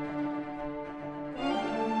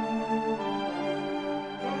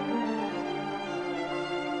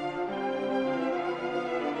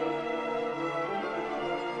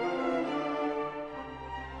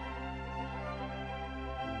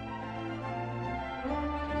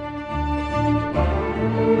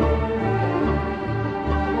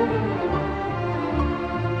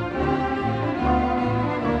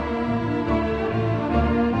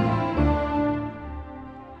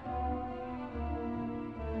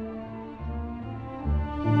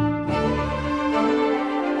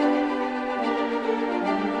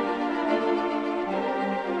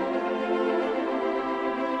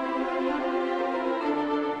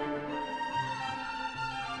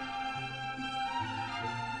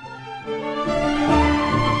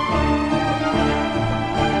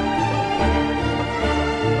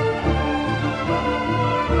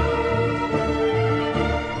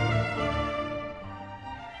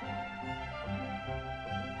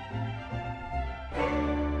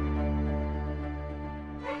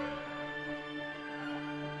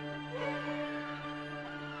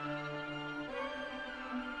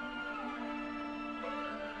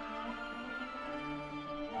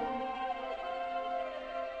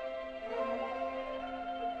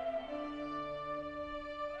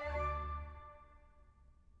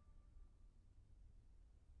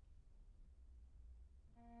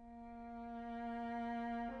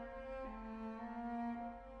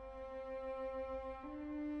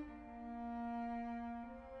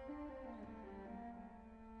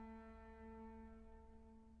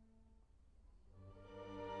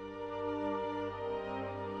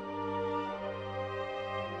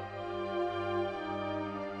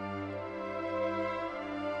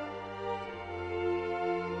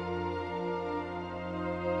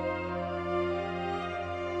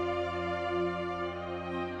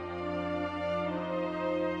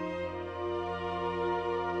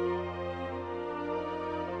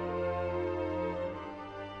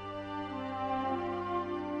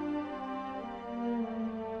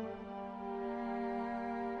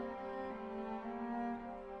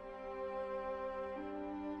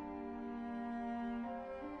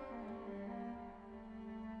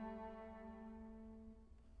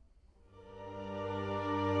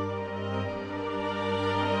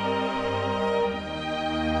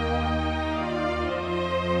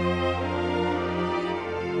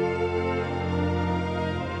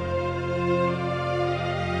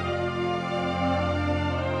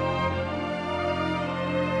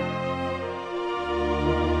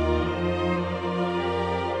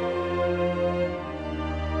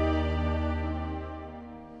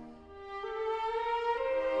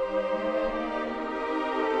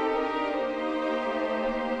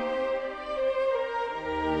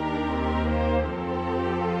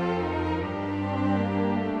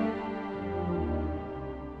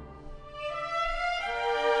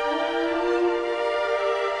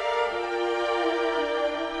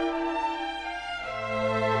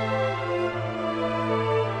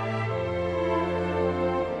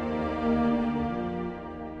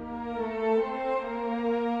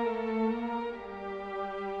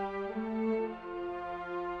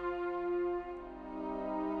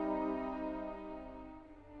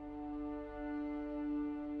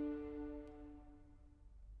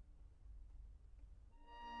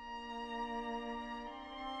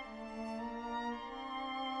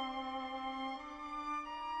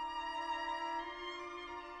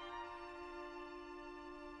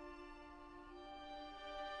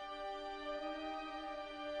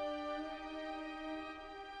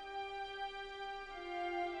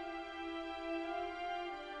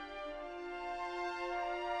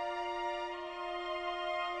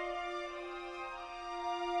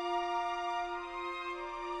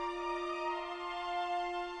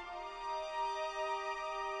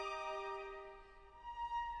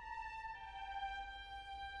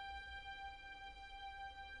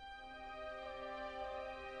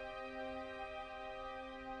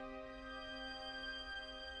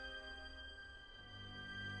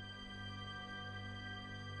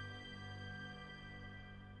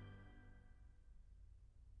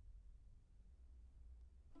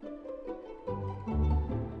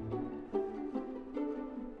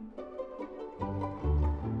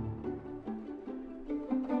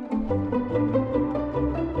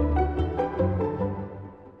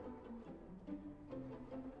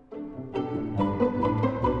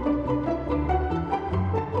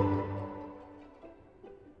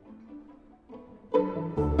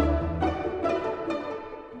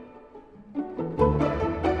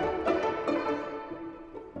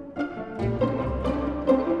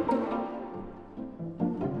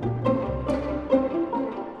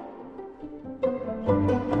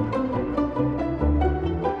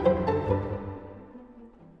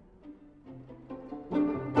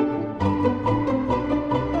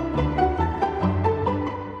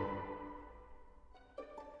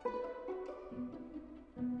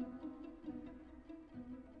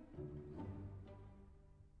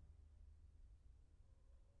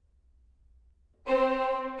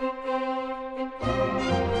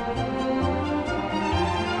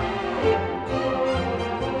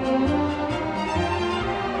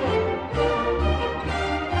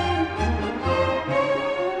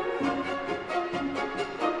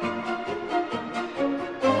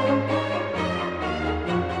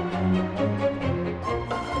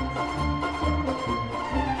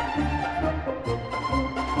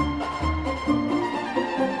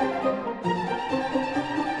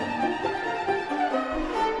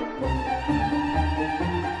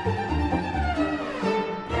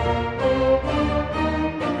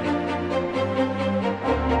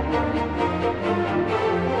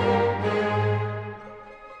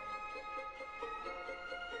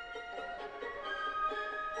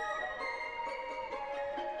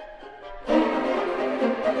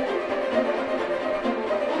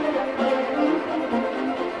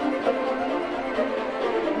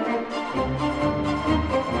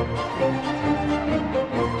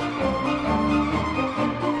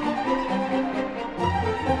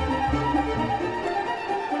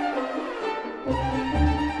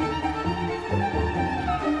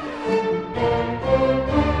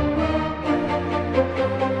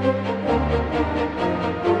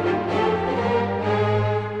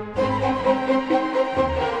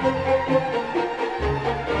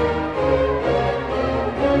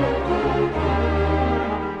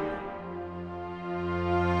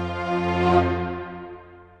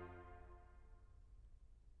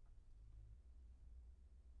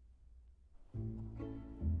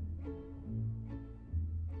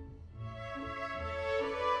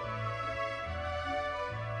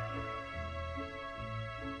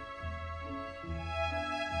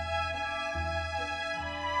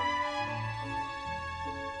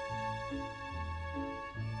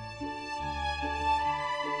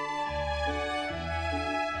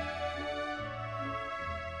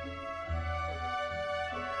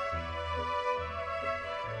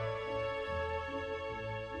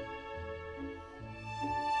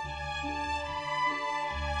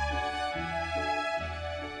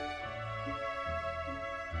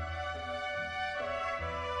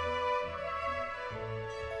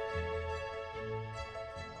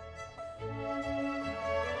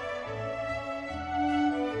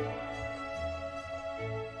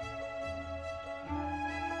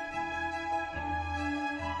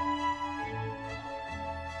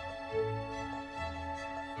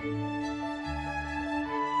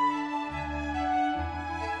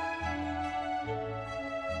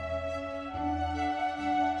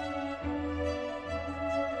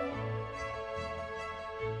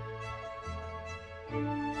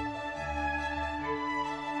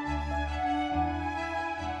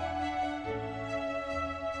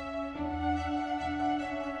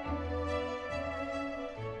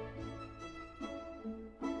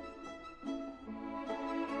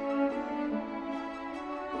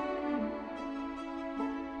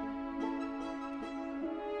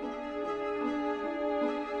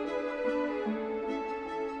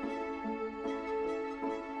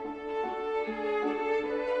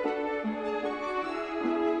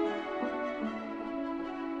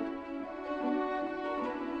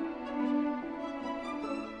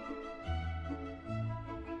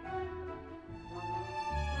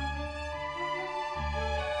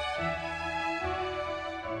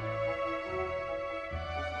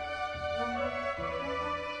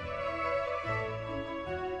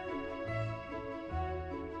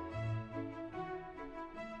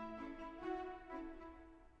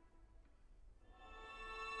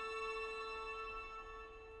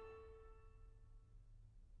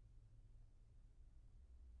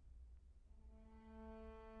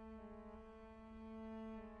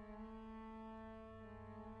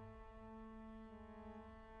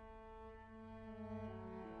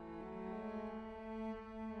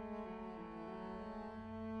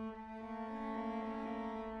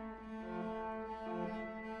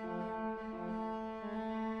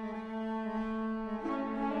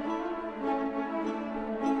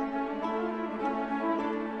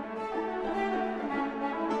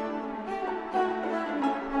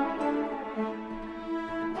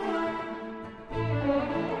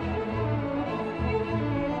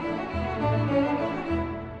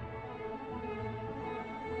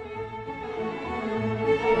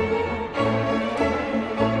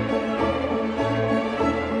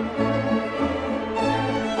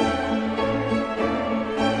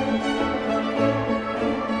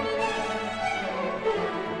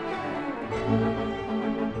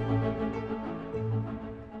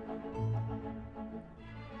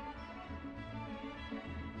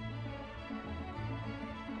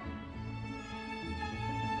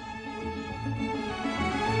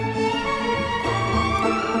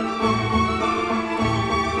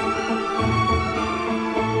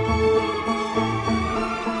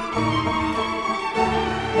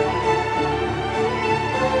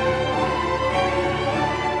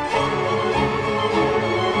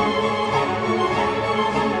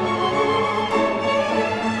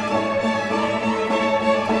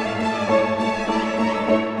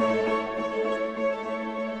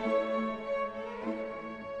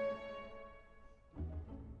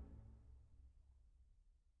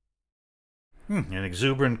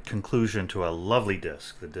 exuberant conclusion to a lovely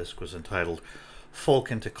disc. The disc was entitled Folk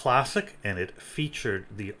into Classic, and it featured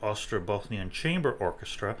the Ostrobothnian Chamber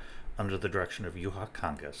Orchestra under the direction of Juha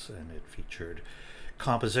Kangas, and it featured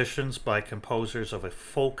compositions by composers of a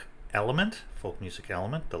folk music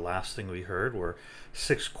element. The last thing we heard were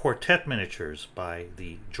 6 quartet miniatures by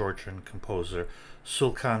the Georgian composer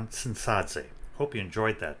Sulkan Tsintsadze. Hope you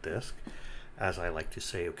enjoyed that disc. As I like to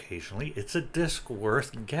say occasionally, it's a disc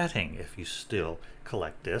worth getting if you still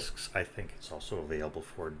collect discs. I think it's also available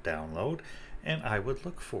for download, and I would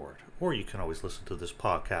look for it. Or you can always listen to this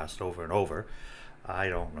podcast over and over. I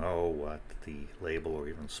don't know what the label or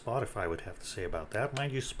even Spotify would have to say about that.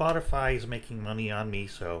 Mind you, Spotify is making money on me,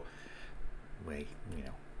 so they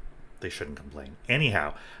shouldn't complain.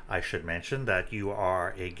 Anyhow, I should mention that you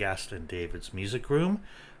are a guest in David's Music Room.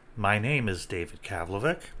 My name is David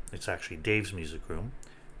Kavlovic. It's actually Dave's Music Room.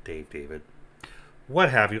 David.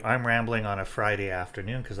 What have you. I'm rambling on a Friday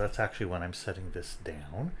afternoon because that's actually when I'm setting this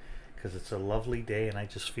down, because it's a lovely day and I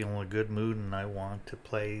just feel in a good mood and I want to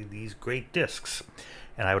play these great discs.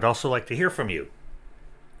 And I would also like to hear from you.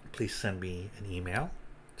 Please send me an email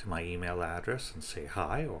to my email address and say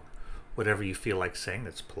hi, or whatever you feel like saying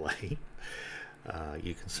that's polite.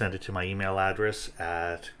 You can send it to my email address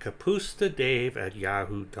at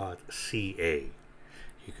kapustadave@yahoo.ca.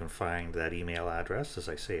 You can find that email address, as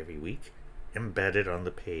I say every week, embedded on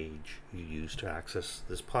the page you use to access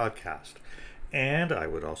this podcast. And I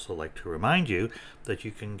would also like to remind you that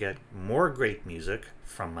you can get more great music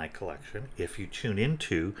from my collection if you tune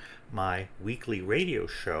into my weekly radio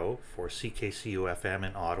show for CKCU FM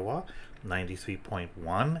in Ottawa,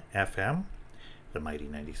 93.1 FM, the mighty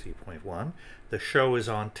 93.1. The show is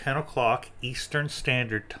on 10 o'clock Eastern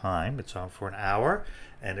Standard Time. It's on for an hour,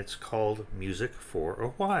 and it's called Music for a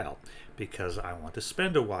While, because I want to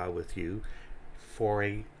spend a while with you for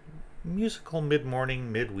a musical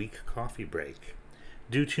mid-morning, mid-week coffee break.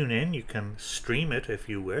 Do tune in. You can stream it if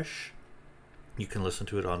you wish. You can listen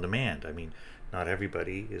to it on demand. I mean, not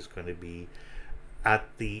everybody is going to be at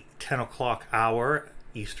the 10 o'clock hour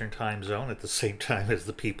Eastern Time Zone at the same time as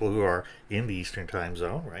the people who are in the Eastern Time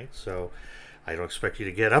Zone, right? So I don't expect you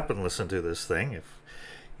to get up and listen to this thing if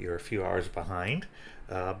you're a few hours behind.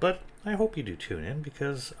 But I hope you do tune in,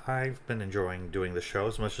 because I've been enjoying doing the show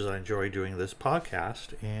as much as I enjoy doing this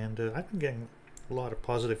podcast, and I've been getting a lot of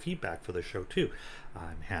positive feedback for the show too.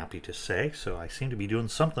 I'm happy to say, so I seem to be doing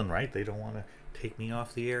something right. They don't want to take me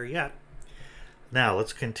off the air yet. Now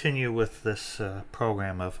let's continue with this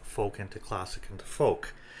program of folk into classic into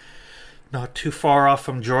folk. Not too far off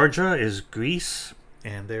from Georgia is Greece,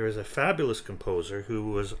 and there is a fabulous composer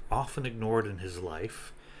who was often ignored in his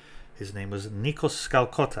life. His name was Nikos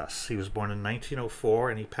Skalkotas. He was born in 1904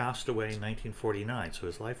 and he passed away in 1949, so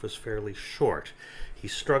his life was fairly short. He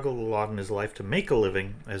struggled a lot in his life to make a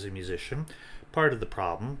living as a musician. Part of the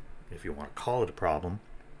problem, if you want to call it a problem,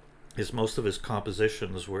 is most of his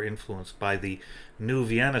compositions were influenced by the New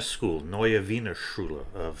Vienna School, Neue Wiener Schule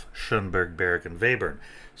of Schoenberg, Berg, and Webern.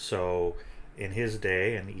 So in his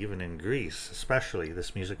day, and even in Greece especially,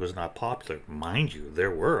 this music was not popular. Mind you,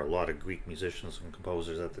 there were a lot of Greek musicians and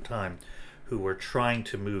composers at the time who were trying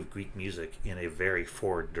to move Greek music in a very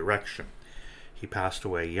forward direction. He passed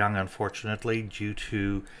away young, unfortunately, due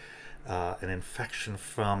to an infection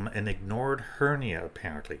from an ignored hernia,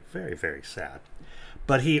 apparently. Very, very sad.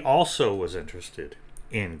 But he also was interested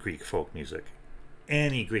in Greek folk music.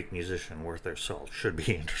 Any Greek musician worth their salt should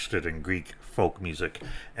be interested in Greek folk music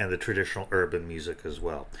and the traditional urban music as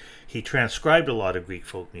well. He transcribed a lot of Greek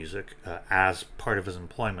folk music as part of his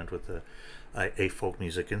employment with a folk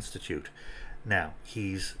music institute. Now,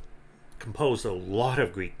 he's composed a lot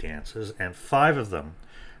of Greek dances, and 5 of them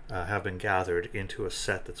have been gathered into a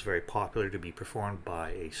set that's very popular to be performed by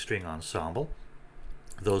a string ensemble.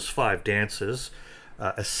 Those 5 dances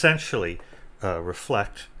essentially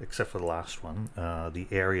reflect, except for the last one, the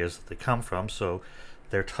areas that they come from. So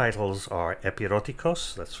their titles are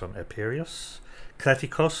Epirotikos, that's from Epirus,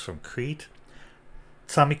 Kretikos from Crete,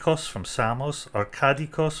 Tsamikos from Samos,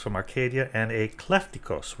 Arkadikos from Arcadia, and a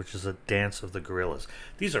Kleftikos, which is a dance of the gorillas.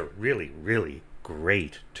 These are really, really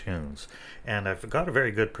great tunes, and I've got a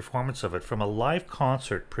very good performance of it from a live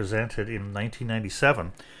concert presented in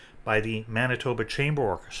 1997 by the Manitoba Chamber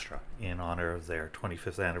Orchestra in honor of their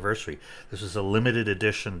 25th anniversary. This is a limited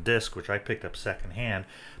edition disc, which I picked up secondhand,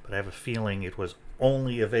 but I have a feeling it was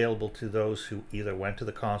only available to those who either went to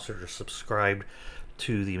the concert or subscribed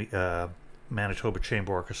to the Manitoba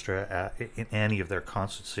Chamber Orchestra in any of their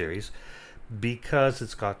concert series, because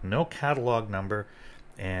it's got no catalog number,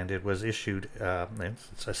 and it was issued,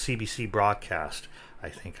 it's a CBC broadcast. I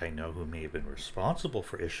think I know who may have been responsible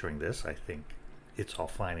for issuing this. I think it's all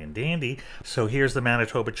fine and dandy. So here's the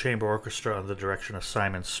Manitoba Chamber Orchestra under the direction of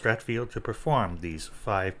Simon Stretfield to perform these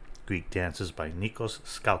 5 Greek dances by Nikos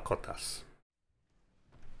Skalkotas.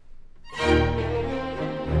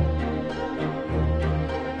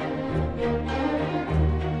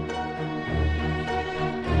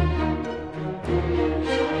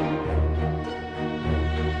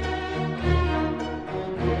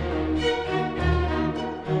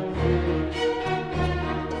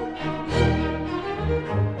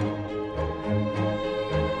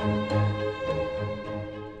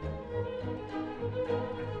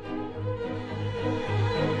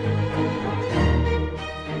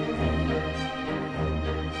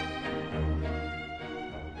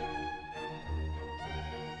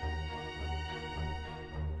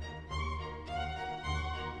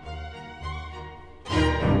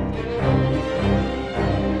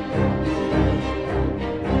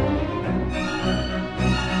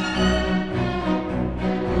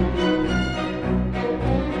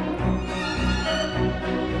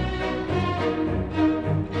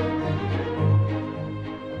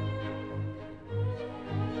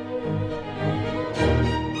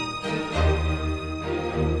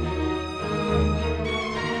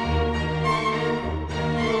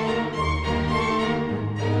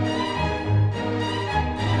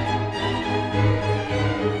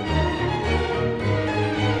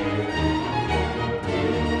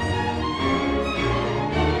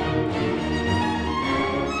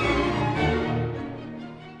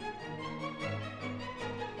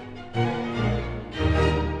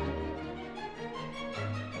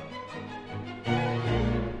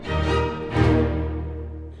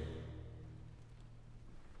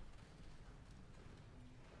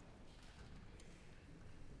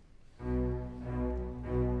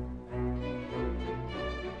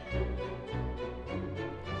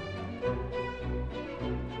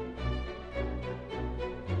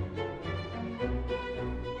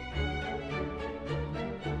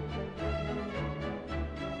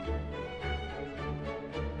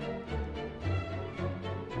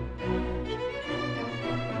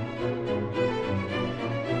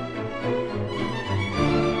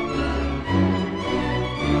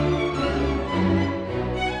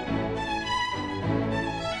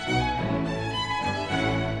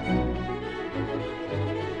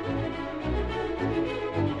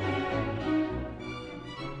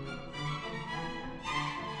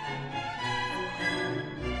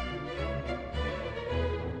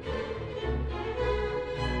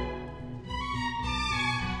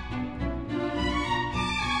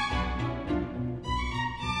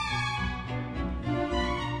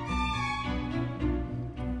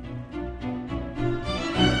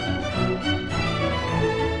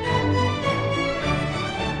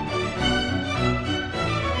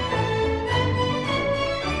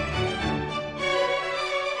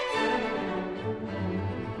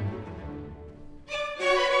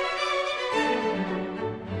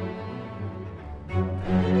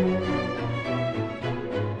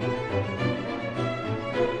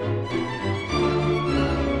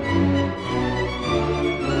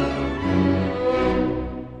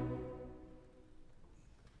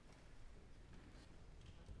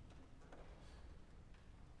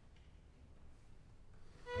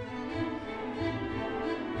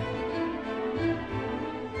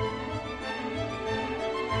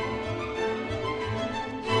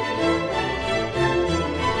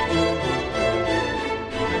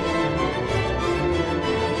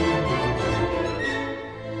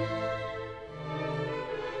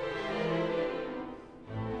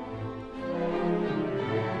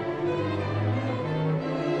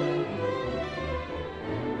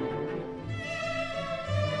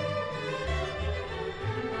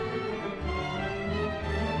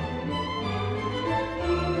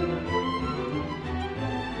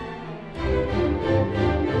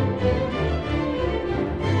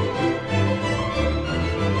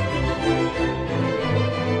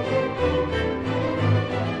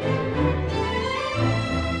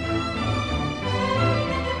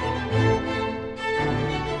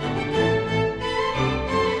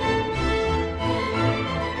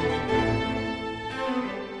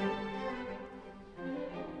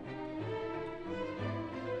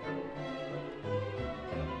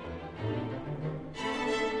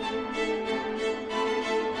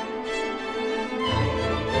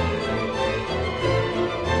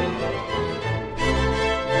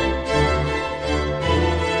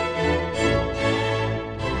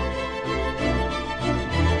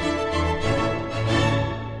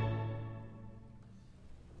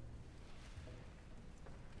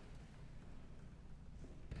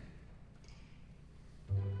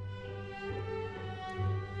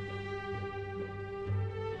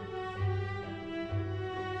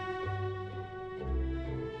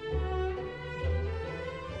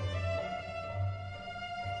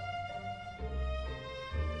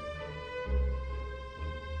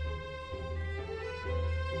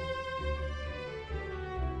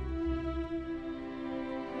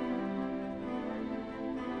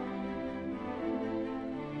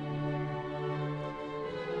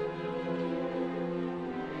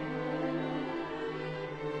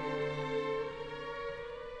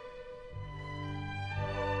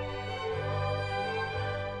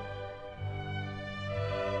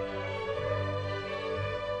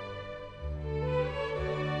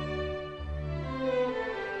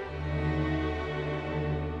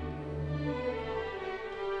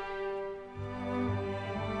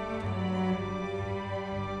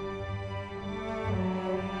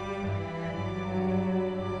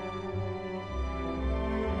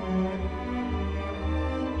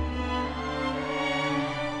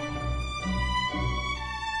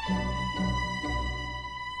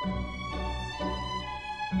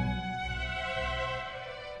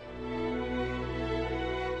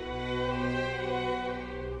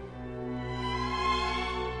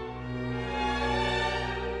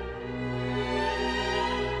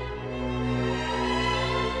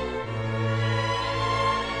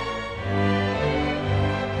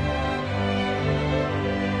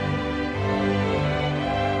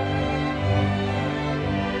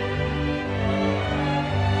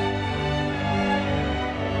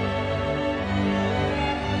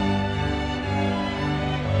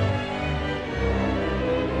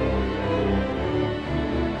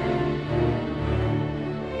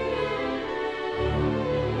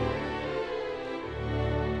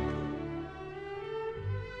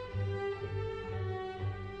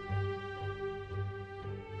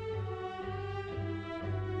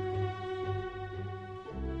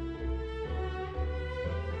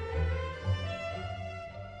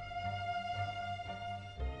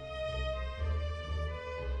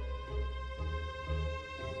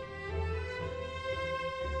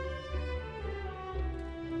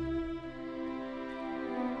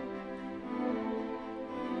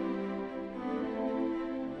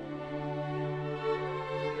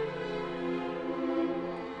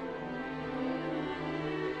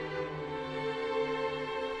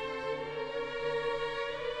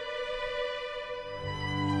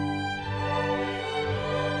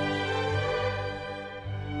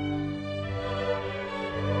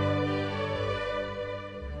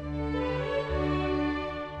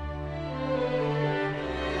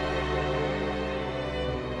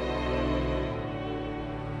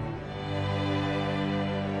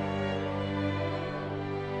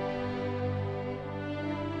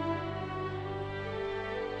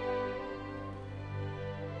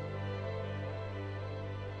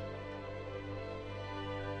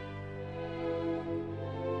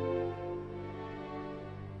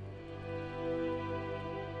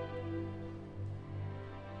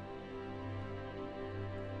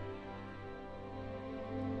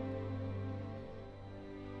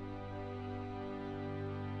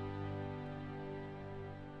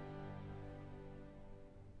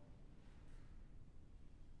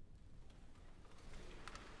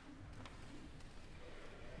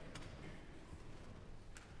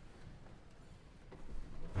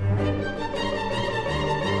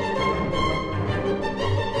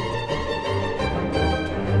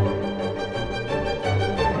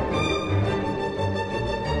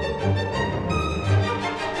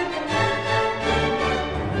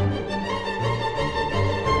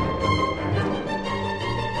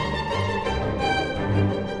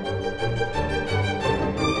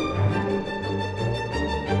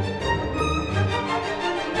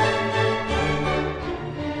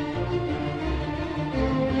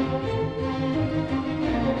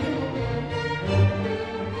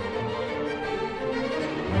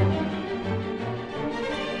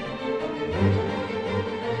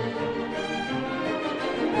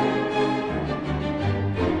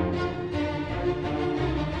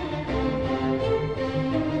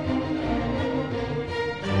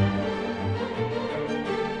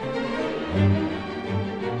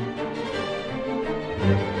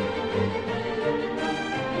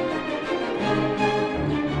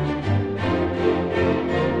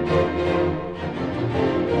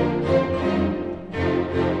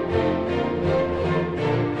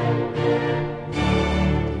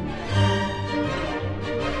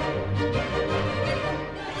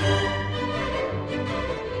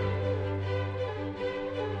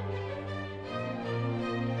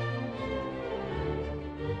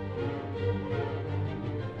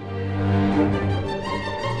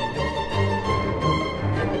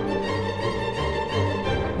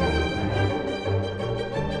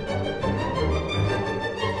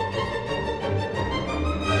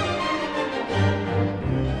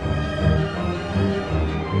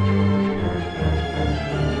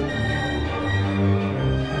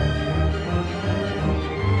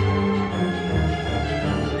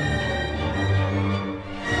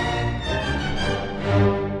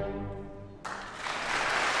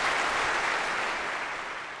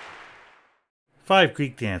 Five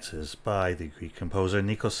Greek Dances by the Greek composer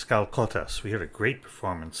Nikos Skalkotas. We heard a great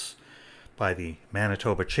performance by the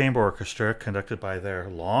Manitoba Chamber Orchestra, conducted by their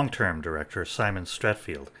long-term director, Simon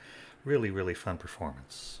Stretfield. Really, really fun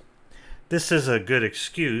performance. This is a good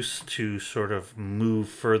excuse to sort of move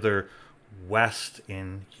further west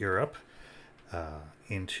in Europe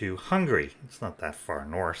into Hungary. It's not that far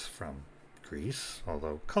north from Greece,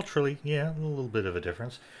 although culturally, yeah, a little bit of a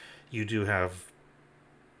difference. You do have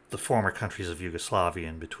the former countries of Yugoslavia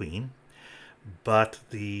in between, but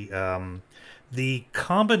the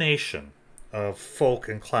combination of folk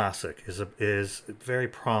and classic is very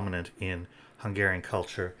prominent in Hungarian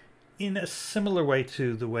culture in a similar way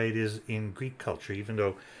to the way it is in Greek culture, even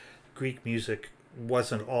though Greek music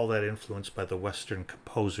wasn't all that influenced by the Western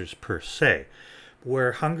composers per se.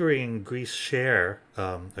 Where Hungary and Greece share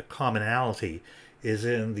a commonality is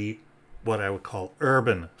in the what I would call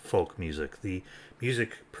urban folk music, the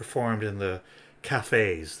music performed in the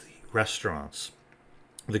cafes, the restaurants.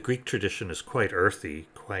 The Greek tradition is quite earthy,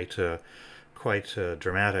 quite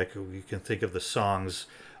dramatic. You can think of the songs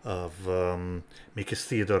of Mikis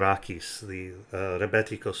Theodorakis, the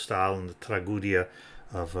Rebetiko style and the Tragudia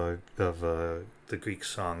of the Greek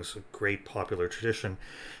songs, a great popular tradition.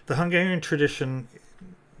 The Hungarian tradition,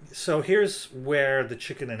 so here's where the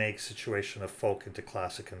chicken and egg situation of folk into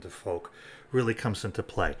classic into folk really comes into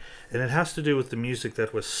play. And it has to do with the music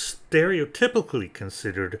that was stereotypically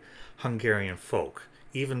considered Hungarian folk,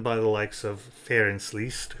 even by the likes of Ferenc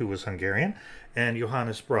Liszt, who was Hungarian, and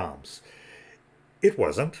Johannes Brahms. It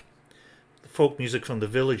wasn't. The folk music from the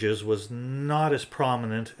villages was not as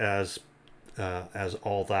prominent as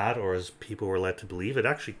all that, or as people were led to believe. It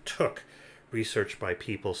actually took research by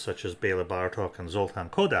people such as Béla Bartók and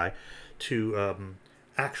Zoltán Kodály to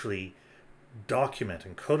actually document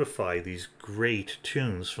and codify these great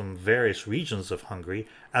tunes from various regions of Hungary,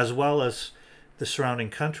 as well as the surrounding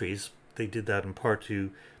countries. They did that in part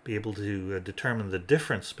to be able to determine the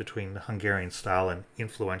difference between the Hungarian style and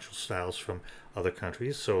influential styles from other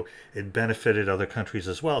countries. So it benefited other countries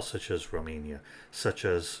as well, such as Romania, such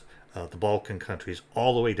as the Balkan countries,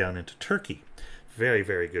 all the way down into Turkey. Very,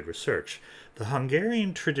 very good research. The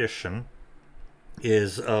Hungarian tradition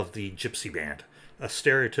is of the gypsy band, a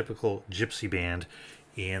stereotypical gypsy band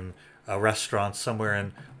in a restaurant somewhere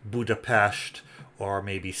in Budapest or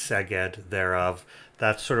maybe Szeged thereof.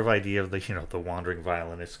 That sort of idea of the wandering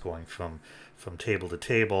violinist going from table to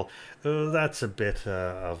table. That's a bit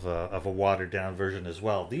of a watered down version as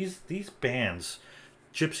well. These bands,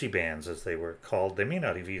 gypsy bands as they were called, they may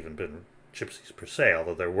not have even been gypsies per se,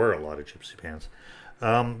 although there were a lot of gypsy bands.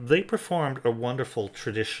 They performed a wonderful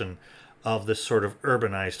tradition of this sort of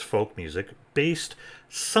urbanized folk music, based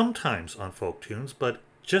sometimes on folk tunes, but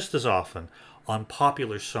just as often on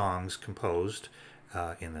popular songs composed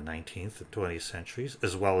in the 19th and 20th centuries,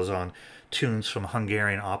 as well as on tunes from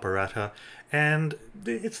Hungarian operetta. And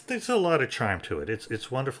there's a lot of charm to it.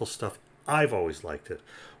 It's wonderful stuff. I've always liked it.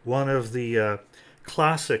 One of the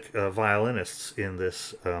classic violinists in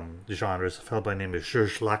this genre is a fellow by the name of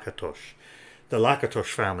Zsuzs Lakatos. The Lakatos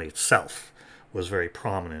family itself was very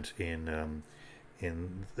prominent in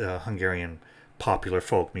Hungarian popular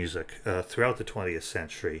folk music throughout the 20th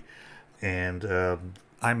century. And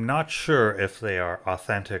I'm not sure if they are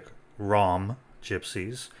authentic Rom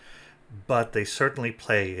gypsies, but they certainly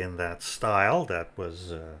play in that style that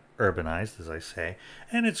was urbanized, as I say,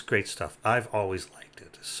 and it's great stuff. I've always liked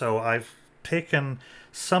it. So I've taken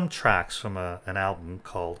some tracks from an album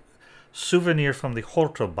called Souvenir from the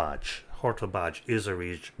Hortobágy. Hortobágy is a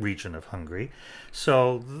region of Hungary.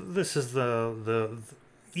 So this is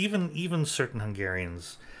even certain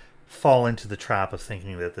Hungarians fall into the trap of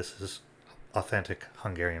thinking that this is authentic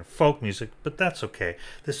Hungarian folk music, but that's okay.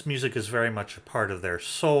 This music is very much a part of their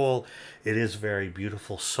soul. It is very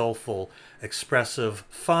beautiful, soulful, expressive,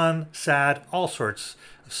 fun, sad, all sorts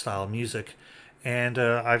of style music. And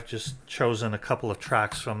I've just chosen a couple of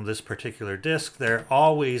tracks from this particular disc. They're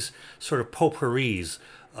always sort of potpourris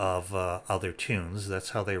of other tunes. That's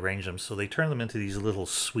how they arrange them. So they turn them into these little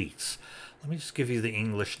suites. Let me just give you the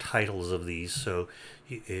English titles of these so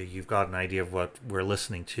you've got an idea of what we're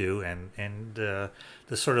listening to and the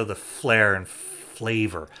sort of the flair and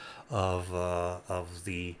flavor of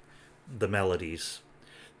the melodies.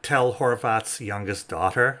 Tell Horvat's youngest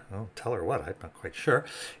daughter. Oh, tell her what? I'm not quite sure.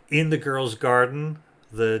 In the Girl's Garden.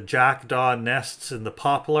 The jackdaw nests in the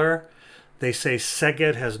poplar. They say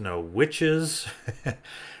Szeged has no witches.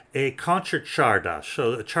 A concert csárdas.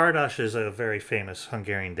 So a csárdas is a very famous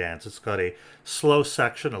Hungarian dance. It's got a slow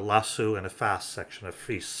section, a lassú, and a fast section, a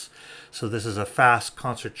fris. So this is a fast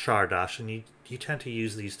concert csárdas, and you tend to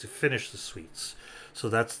use these to finish the suites. So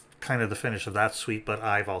that's kind of the finish of that suite, but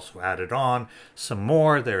I've also added on some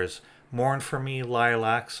more. There's Mourn for Me,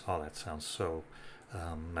 Lilacs. Oh, that sounds so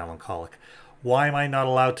melancholic. Why Am I Not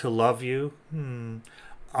Allowed to Love You?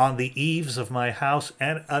 On the Eaves of My House,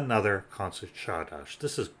 and another Concert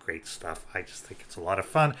This is great stuff. I just think it's a lot of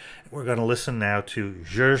fun. We're going to listen now to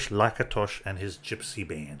Georges Lakatos and his Gypsy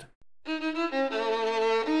Band.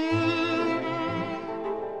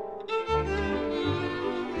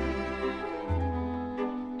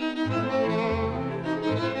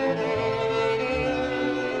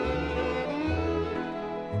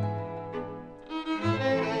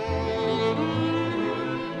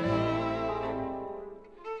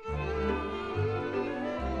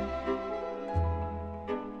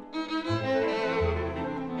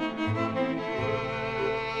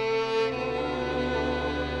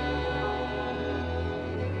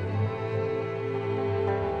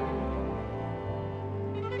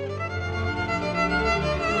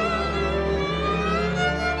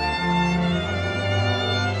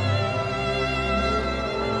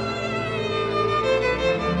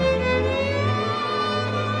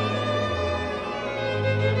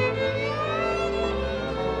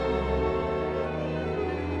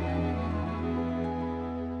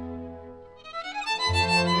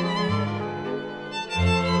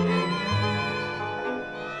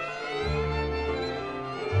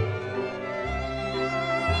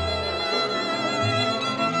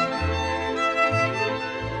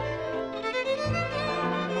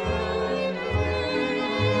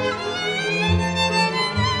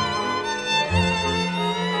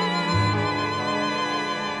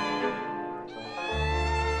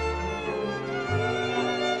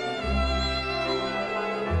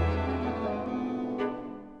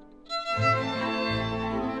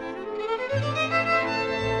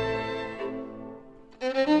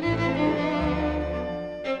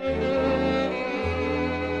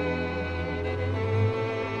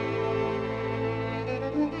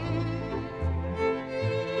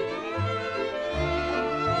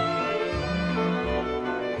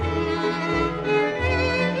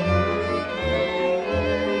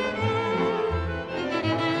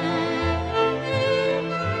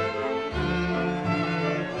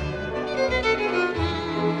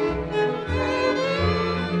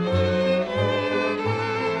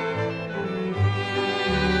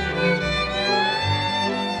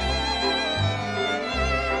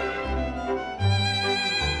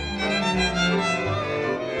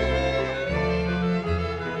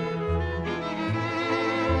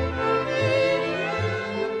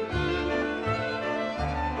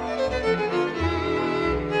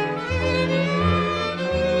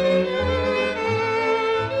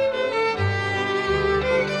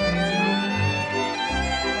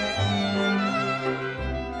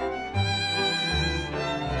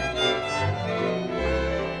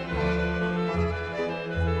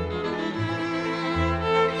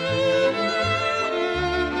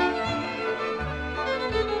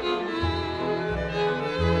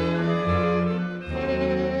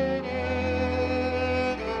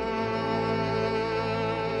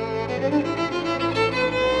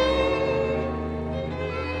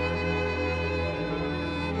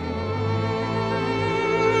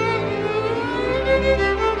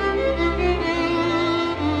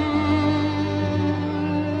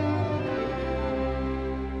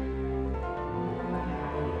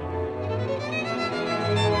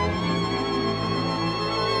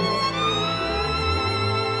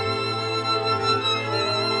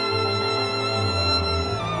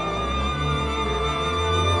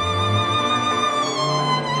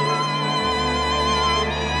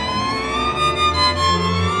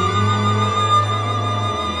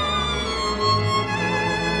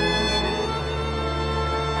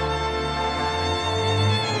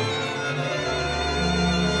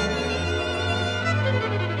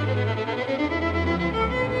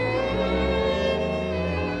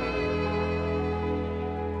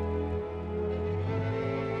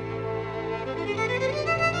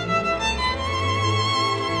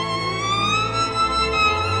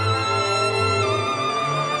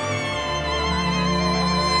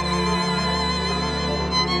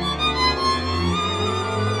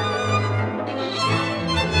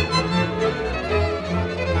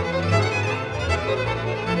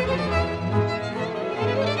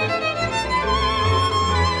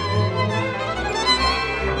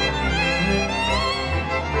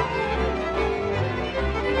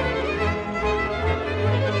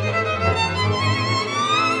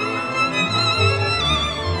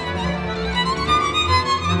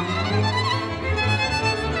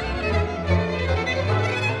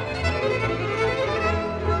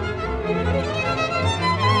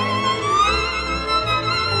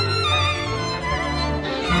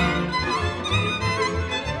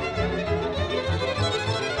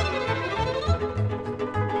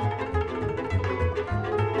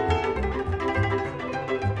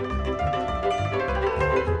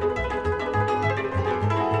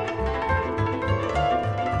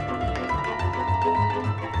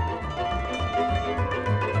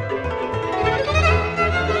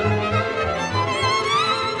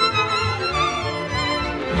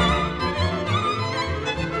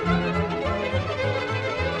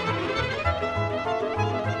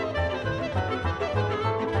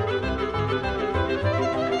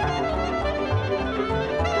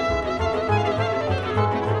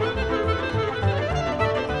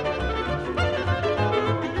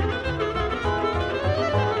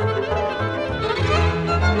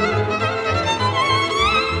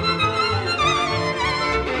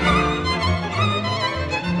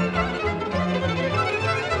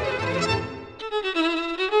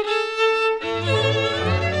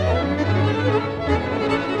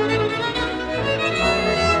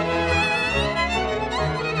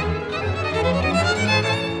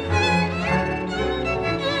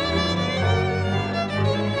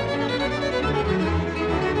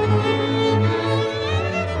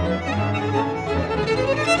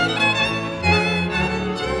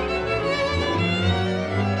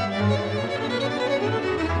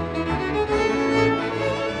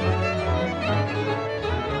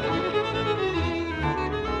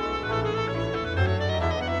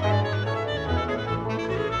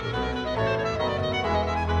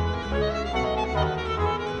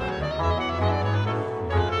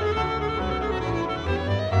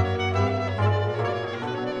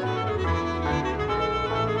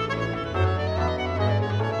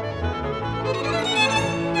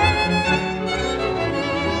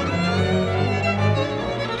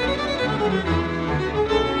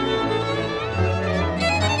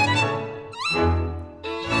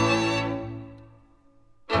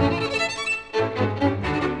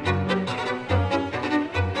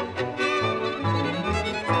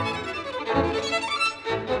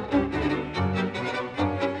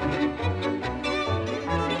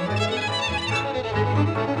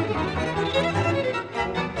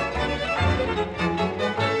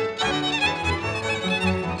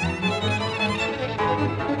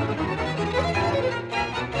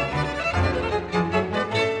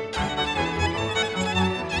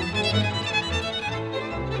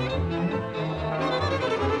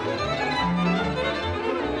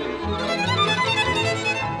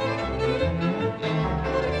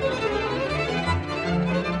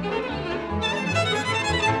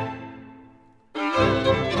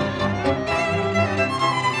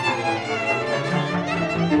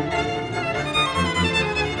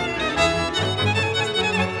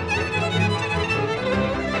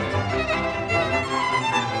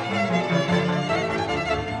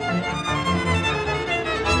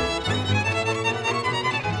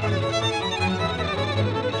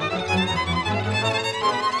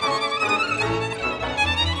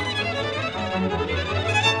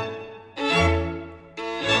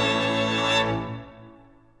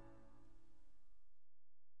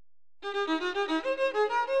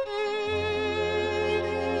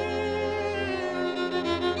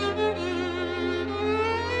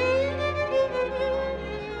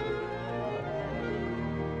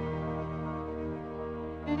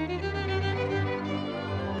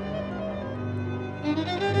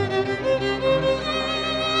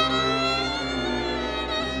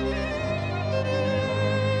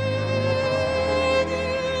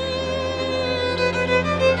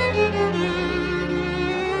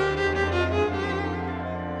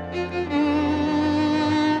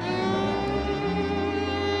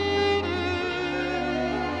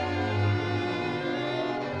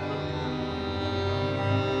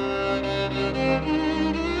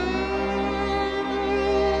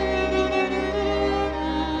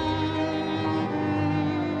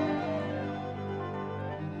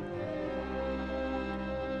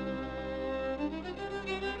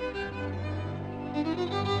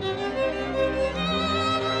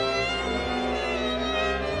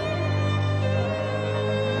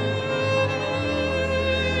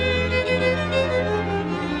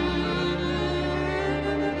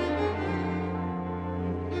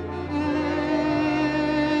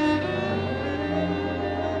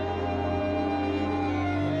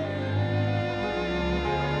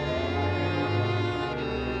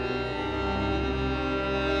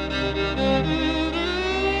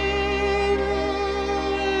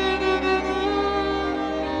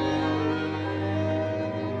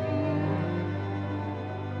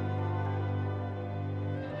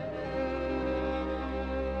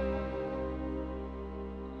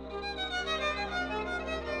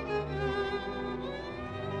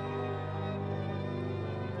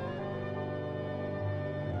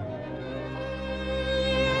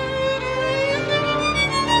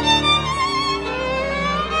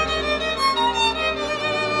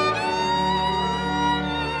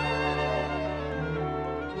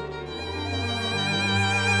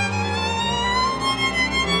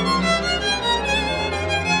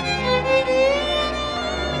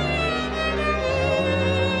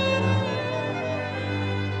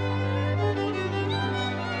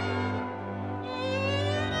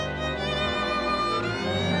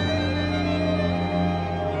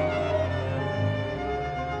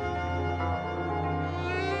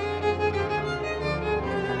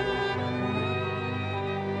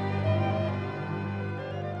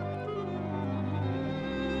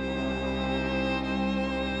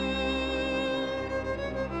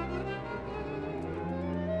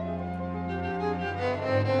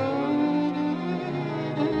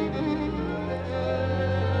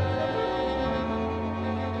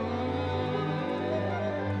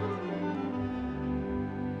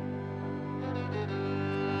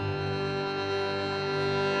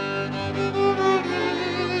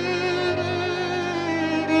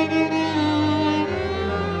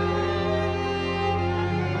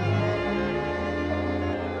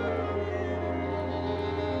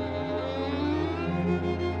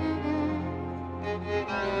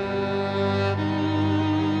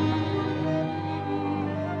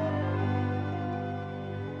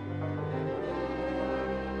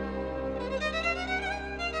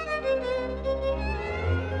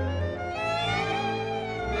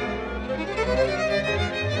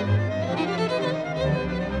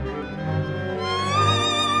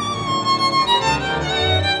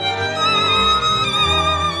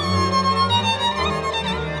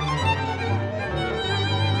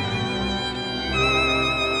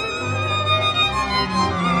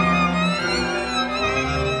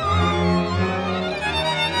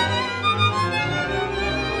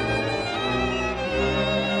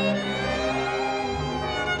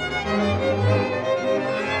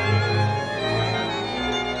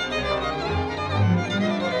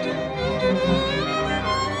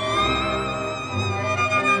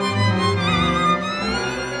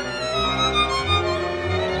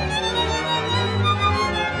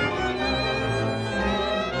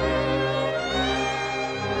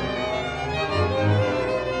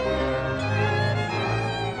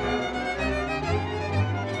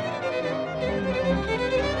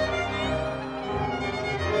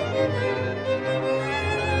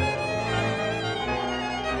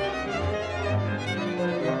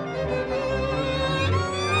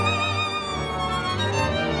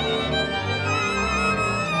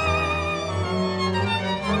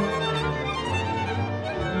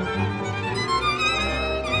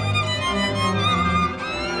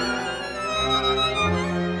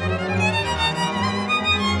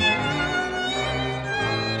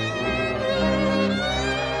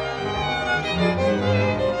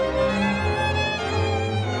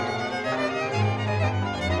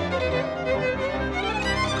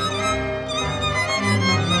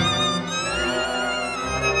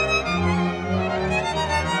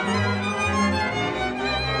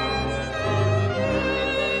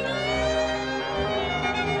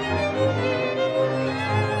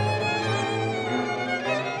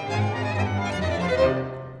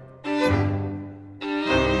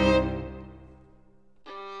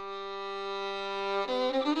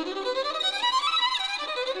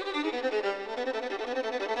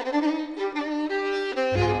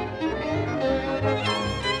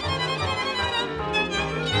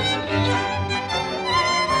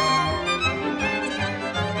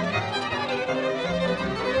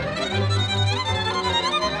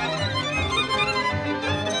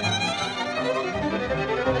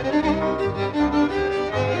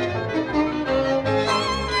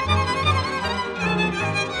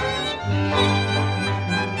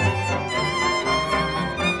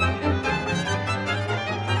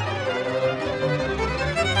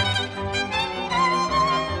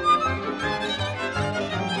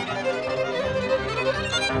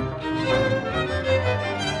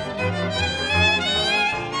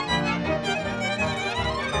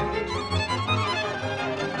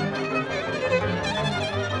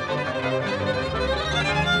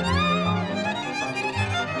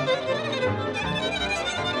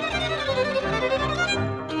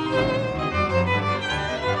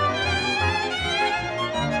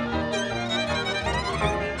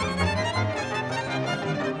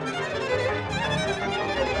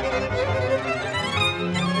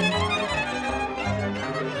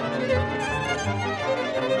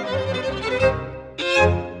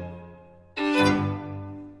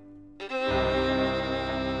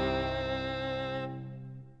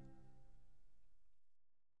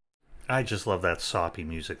 I just love that soppy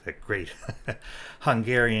music, that great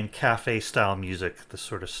Hungarian cafe-style music, the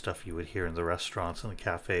sort of stuff you would hear in the restaurants and the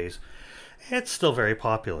cafes. It's still very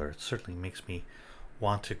popular. It certainly makes me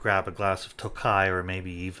want to grab a glass of Tokaj or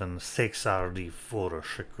maybe even Székesárdi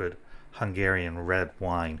Vörös, a good Hungarian red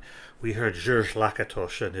wine. We heard Zsuzs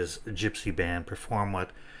Lakatos and his gypsy band perform what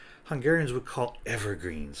Hungarians would call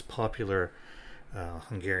evergreens, popular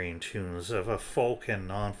Hungarian tunes of a folk and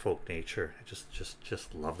non-folk nature. I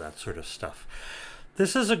just love that sort of stuff.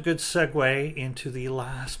 This is a good segue into the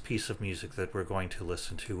last piece of music that we're going to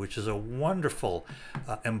listen to, which is a wonderful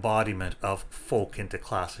embodiment of folk into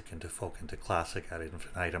classic, into folk into classic ad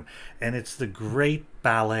infinitum. And it's the great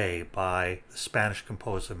ballet by the Spanish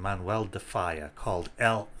composer Manuel de Falla called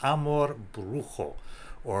El Amor Brujo,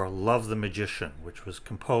 or Love the Magician, which was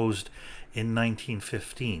composed in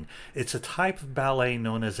 1915. It's a type of ballet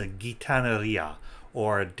known as a gitaneria,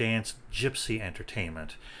 or a dance gypsy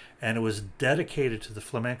entertainment, and it was dedicated to the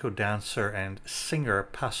flamenco dancer and singer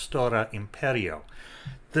Pastora Imperio.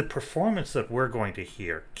 The performance that we're going to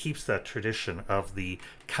hear keeps that tradition of the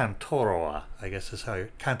cantaora,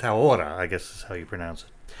 cantaora, I guess is how you pronounce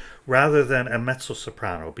it, rather than a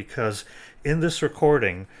mezzo-soprano, because in this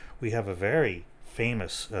recording we have a very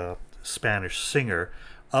famous Spanish singer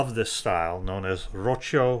of this style known as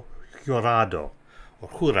Rocio Jurado, or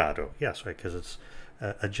Jurado, yes, right, because it's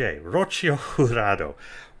a J. Rocio Jurado.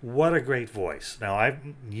 What a great voice. Now,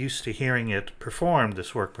 I'm used to hearing it performed,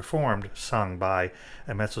 this work performed, sung by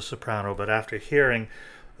a mezzo-soprano, but after hearing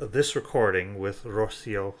this recording with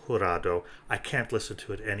Rocio Jurado, I can't listen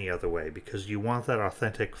to it any other way, because you want that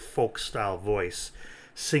authentic folk-style voice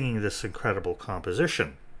singing this incredible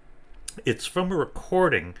composition. It's from a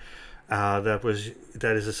recording that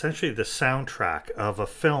is essentially the soundtrack of a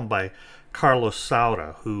film by Carlos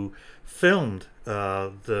Saura, who filmed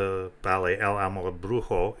the ballet El Amor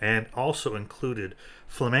Brujo and also included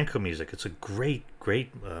flamenco music. It's a great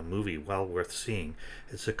movie, well worth seeing.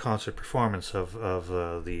 It's a concert performance of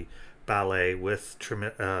the ballet with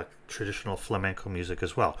traditional flamenco music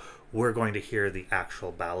as well. We're going to hear the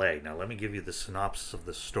actual ballet. Now let me give you the synopsis of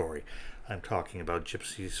the story. I'm talking about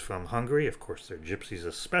gypsies from Hungary. Of course, they're gypsies,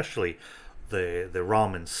 especially the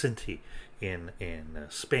Roman Sinti in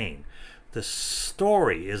Spain. The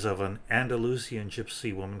story is of an Andalusian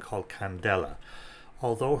gypsy woman called Candela.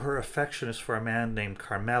 Although her affection is for a man named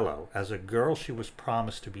Carmelo, as a girl she was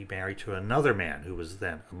promised to be married to another man who was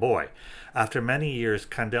then a boy. After many years,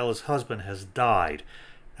 Candela's husband has died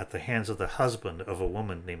at the hands of the husband of a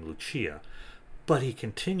woman named Lucia, but he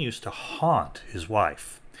continues to haunt his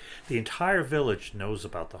wife. The entire village knows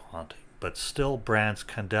about the haunting, but still brands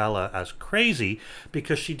Candela as crazy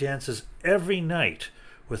because she dances every night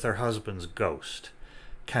with her husband's ghost.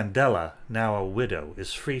 Candela, now a widow,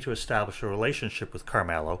 is free to establish a relationship with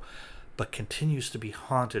Carmelo, but continues to be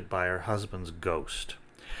haunted by her husband's ghost.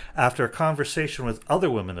 After a conversation with other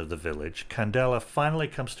women of the village, Candela finally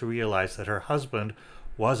comes to realize that her husband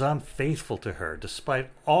was unfaithful to her despite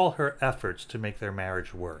all her efforts to make their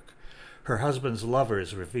marriage work. Her husband's lover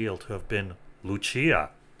is revealed to have been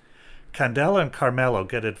Lucia. Candela and Carmelo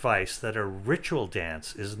get advice that a ritual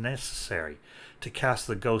dance is necessary to cast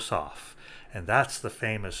the ghosts off, and that's the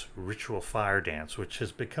famous ritual fire dance, which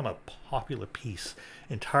has become a popular piece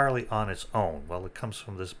entirely on its own. Well, it comes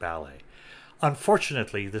from this ballet.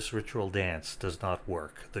 Unfortunately, this ritual dance does not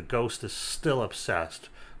work. The ghost is still obsessed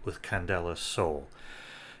with Candela's soul.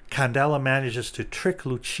 Candela manages to trick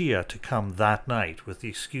Lucia to come that night with the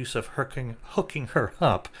excuse of hooking her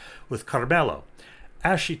up with Carmelo.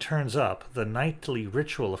 As she turns up, the nightly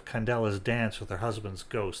ritual of Candela's dance with her husband's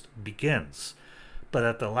ghost begins. But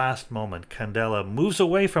at the last moment, Candela moves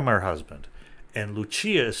away from her husband, and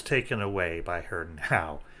Lucia is taken away by her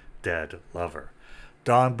now dead lover.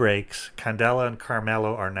 Dawn breaks. Candela and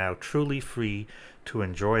Carmelo are now truly free to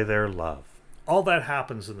enjoy their love. All that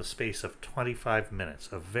happens in the space of 25 minutes,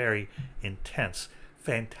 a very intense,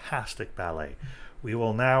 fantastic ballet. We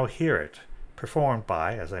will now hear it performed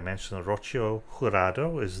by, as I mentioned, Rocio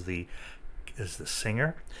Jurado is the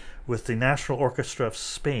singer, with the National Orchestra of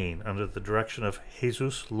Spain under the direction of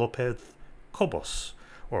Jesus Lopez Cobos,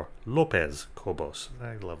 or Lopez Cobos.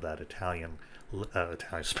 I love that Italian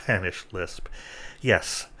Spanish lisp.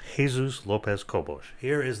 Yes, Jesus Lopez Cobos.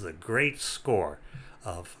 Here is the great score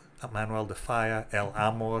of Manuel de Falla, El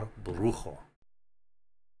Amor Brujo.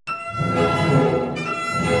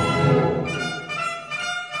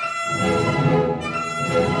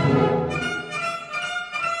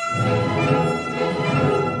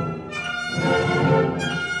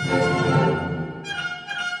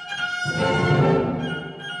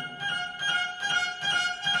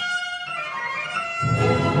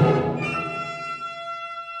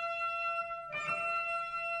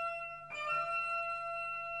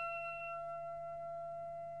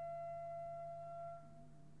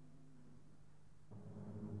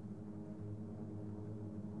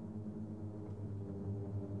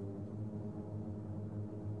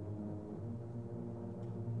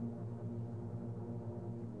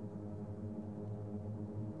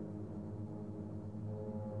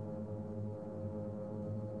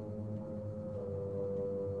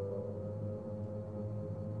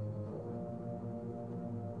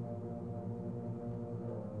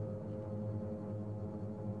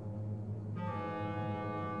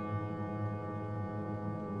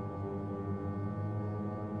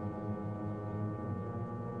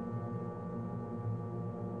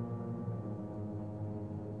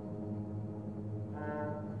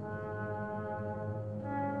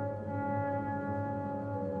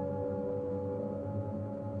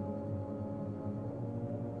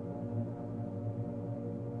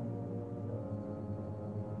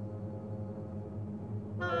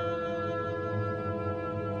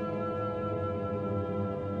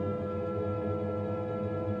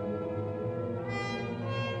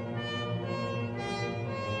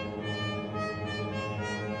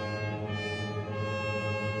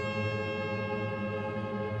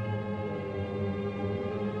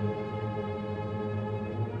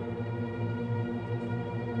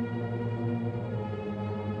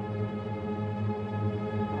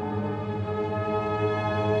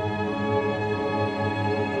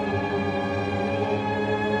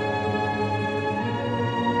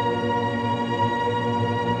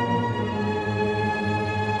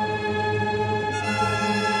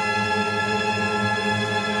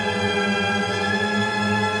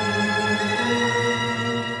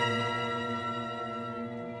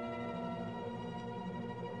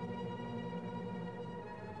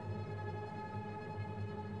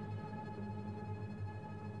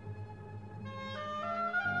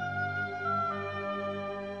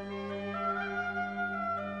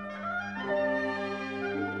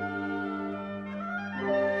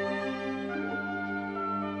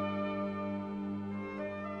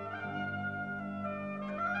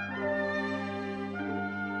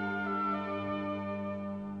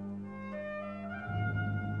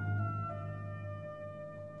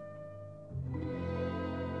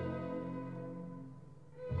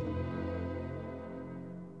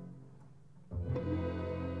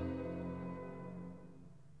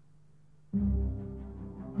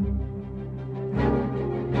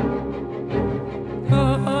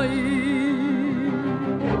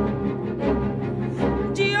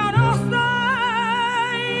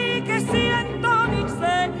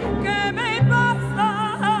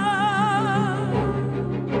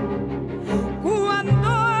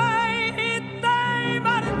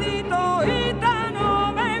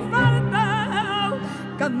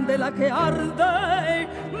 candela que arde,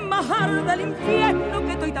 más arde el infierno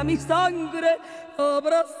que toda mi sangre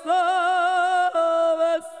abrazaba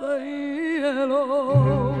ese hielo.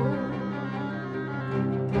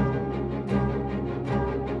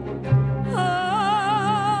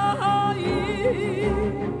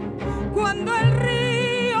 Cuando el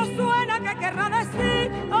río suena, ¿qué querrá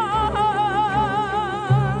decir? Ay,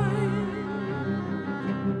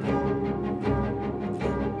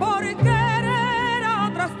 por querer a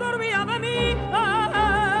otra sorbía de mí. Ay,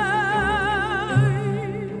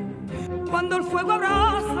 cuando el fuego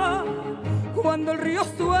abraza, cuando el río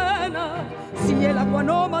suena, si el agua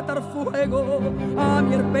no matar fuego, a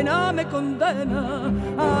mí el pena me condena,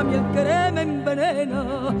 a mí el querer me envenena,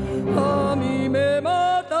 a mí me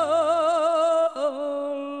mata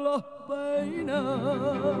las penas.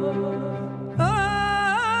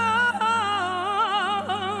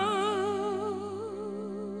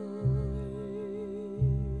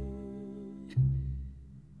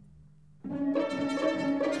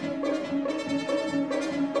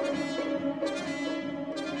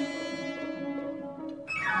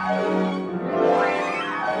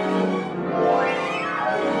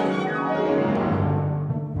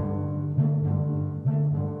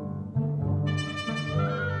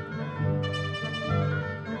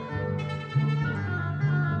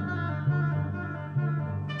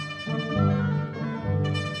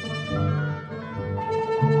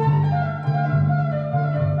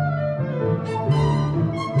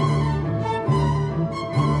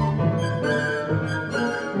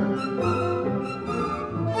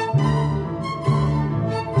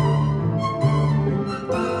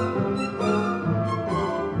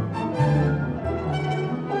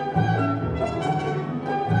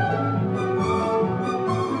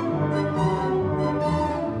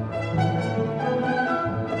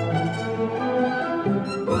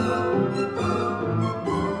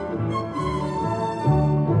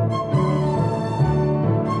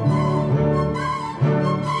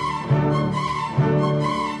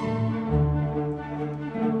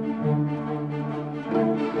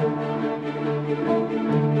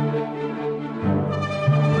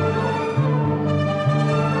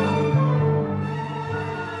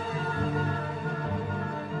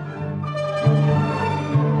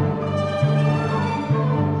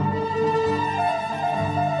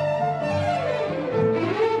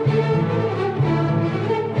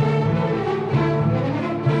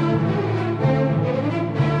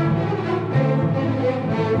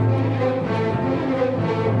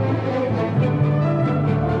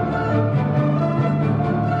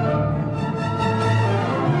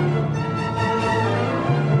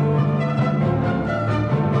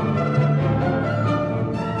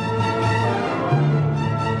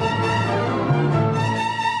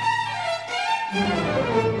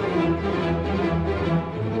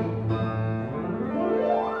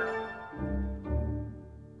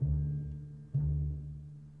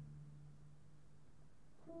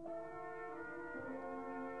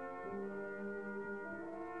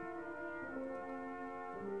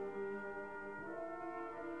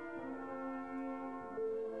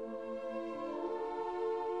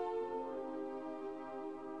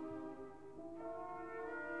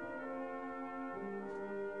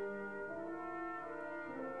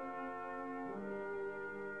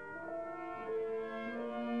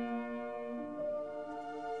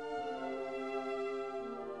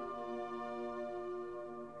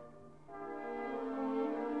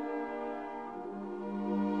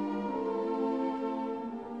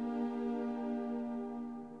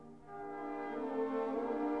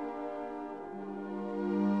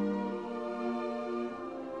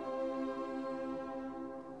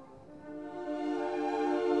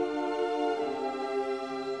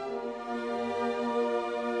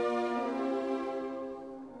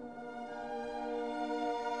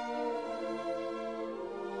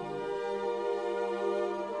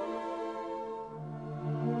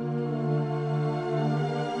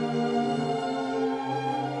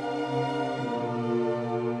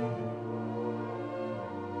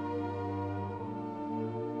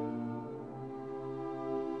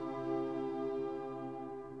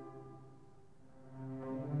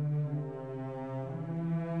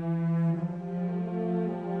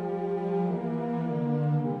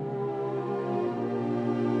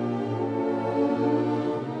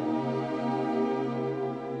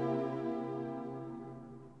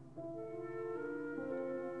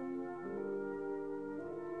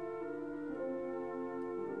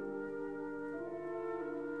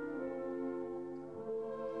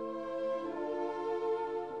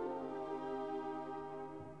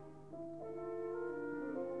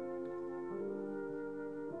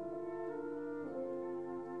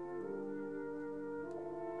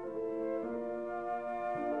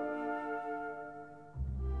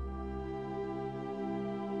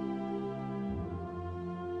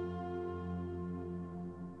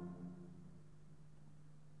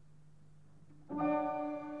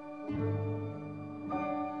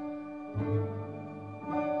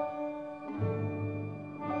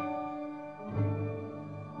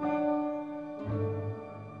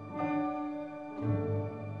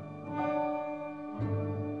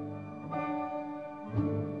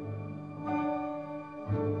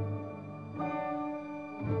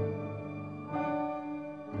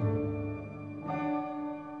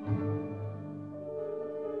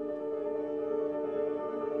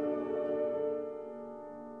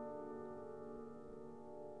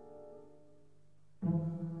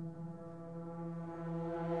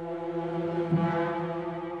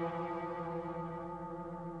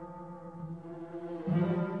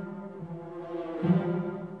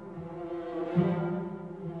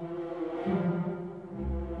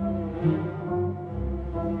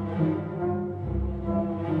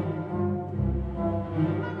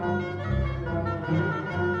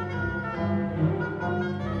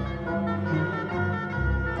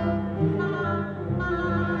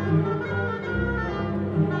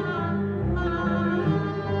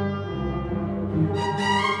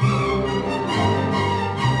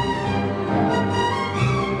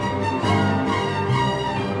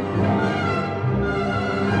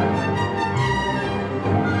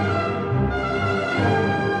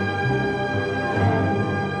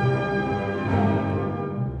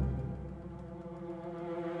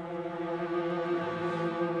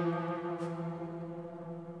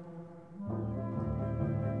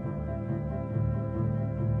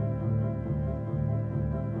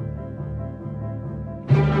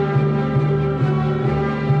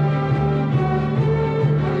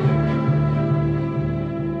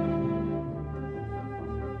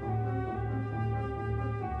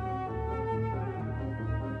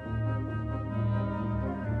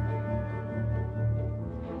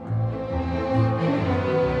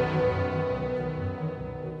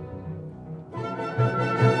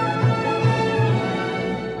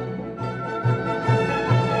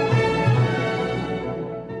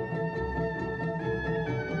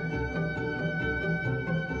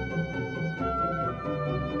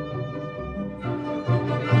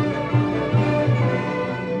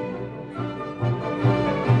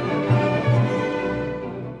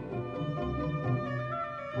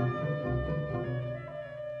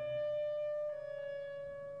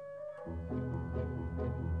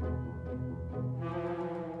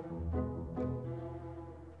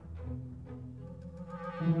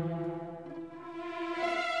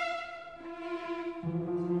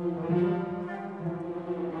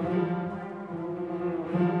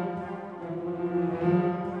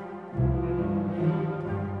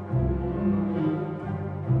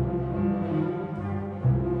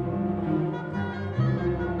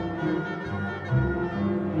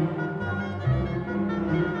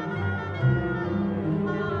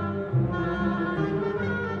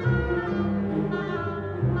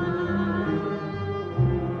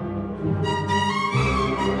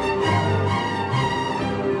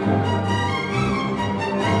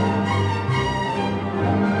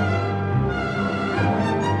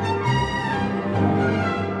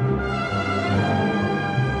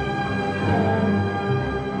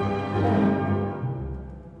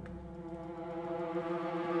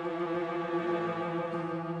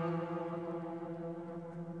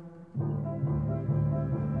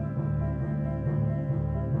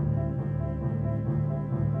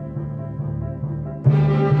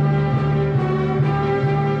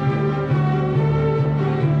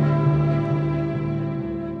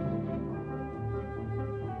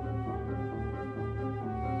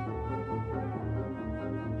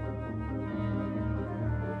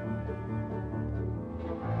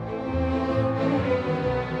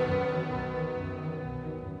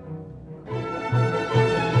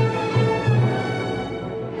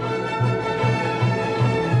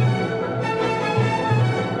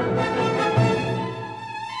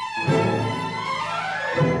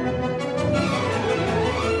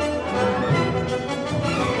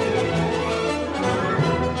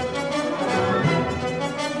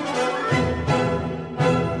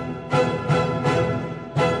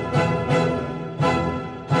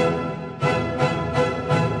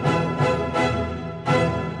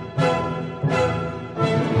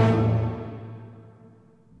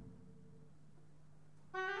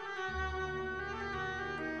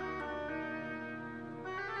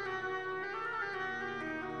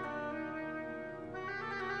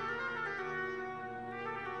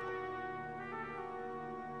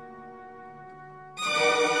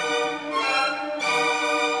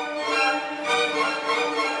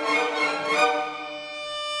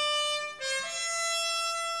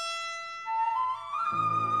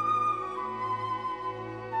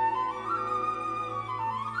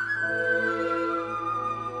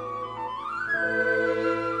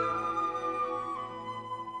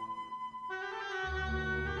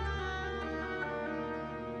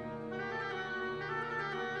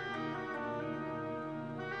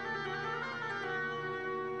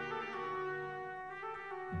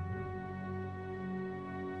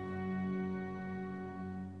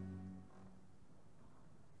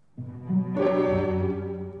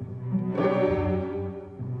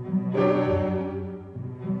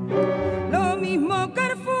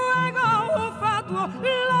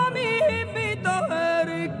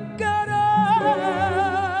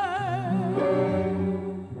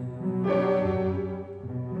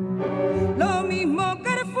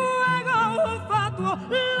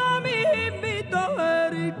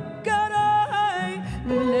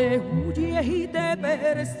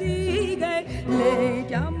 persigue, le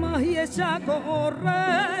llamas y ella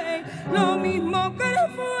corre, lo mismo que el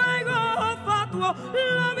fuego fatuo,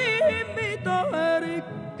 lo mismito el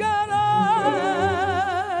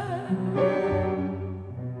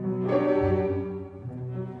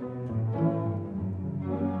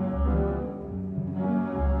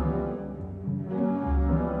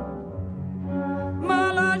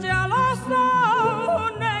Malaya los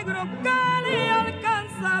ojos negros que le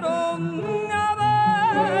alcanzaron a ver.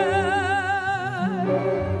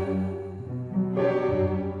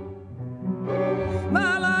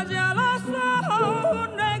 Malaya los ojos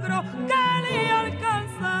negros que le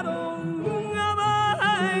alcanzaron a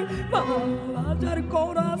ver. Malaya el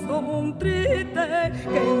corazón triste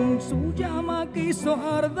que en su llama quiso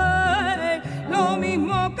arder, lo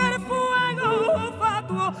mismo que el fuego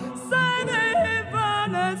fatuo se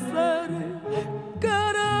desvanecer.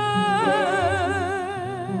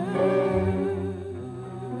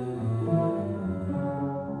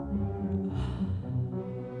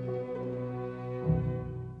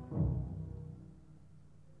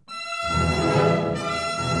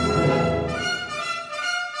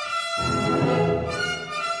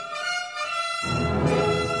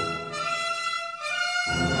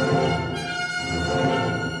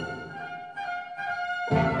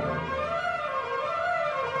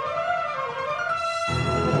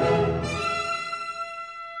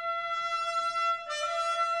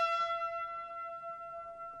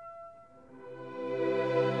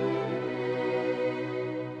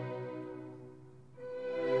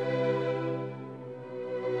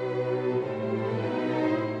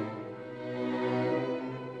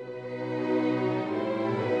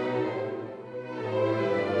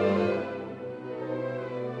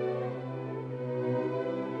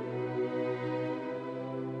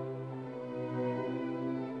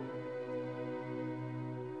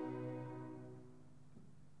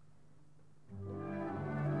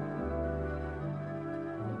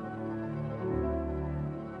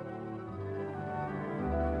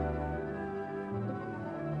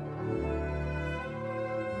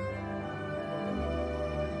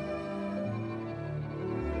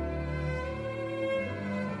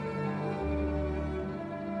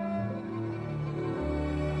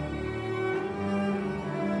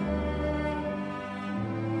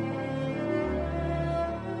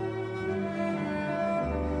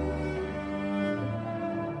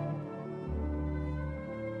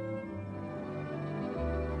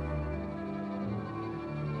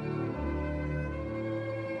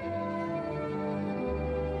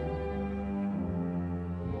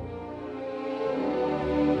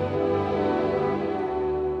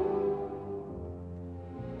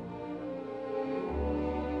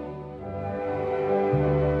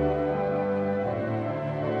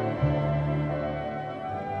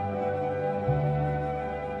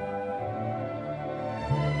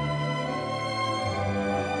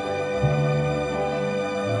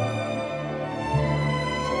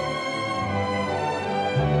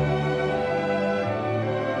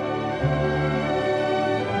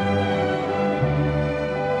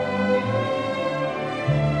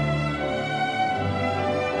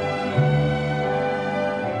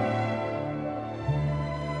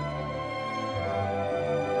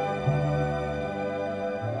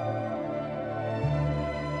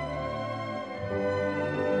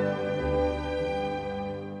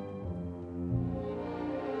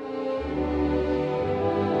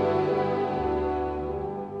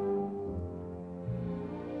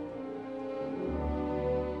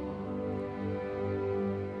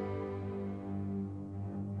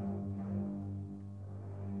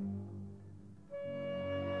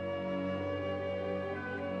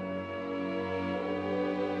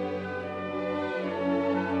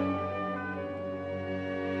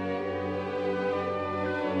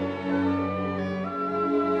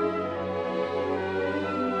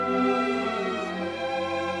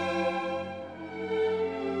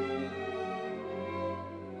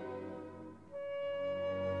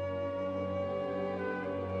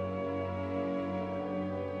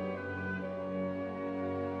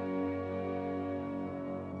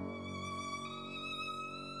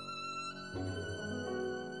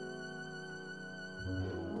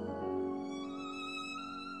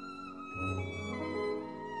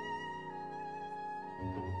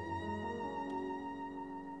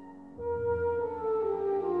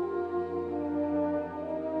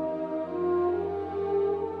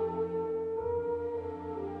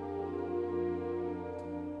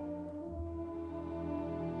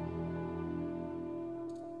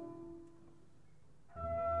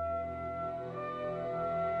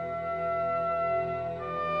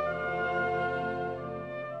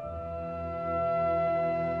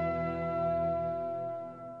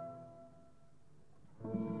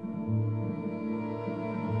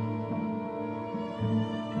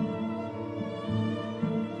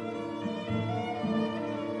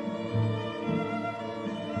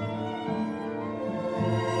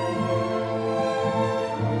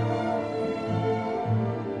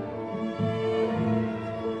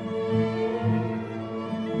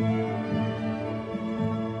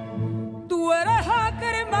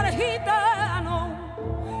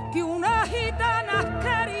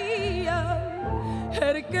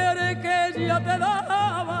 que ya te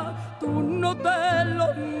daba, tú no te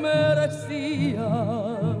lo merecías.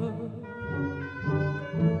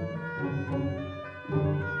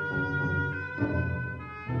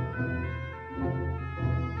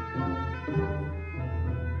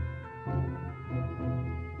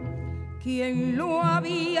 ¿Quién lo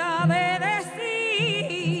había de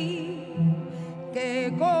decir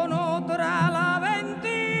que con otra la vendía?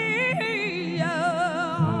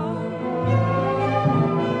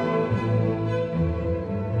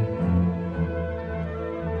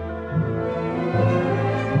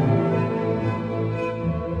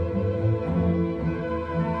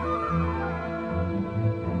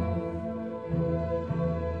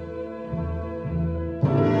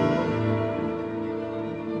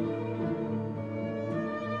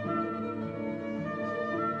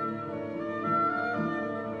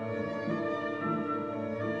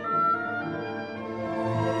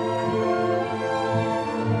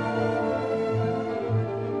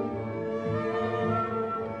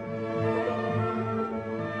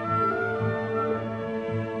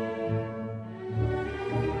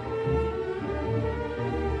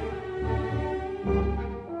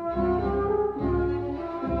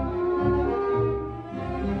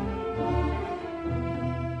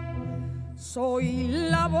 Soy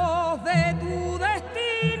la voz de tu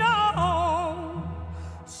destino,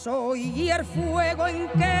 soy el fuego en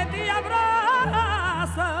que te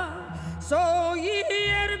abraza, soy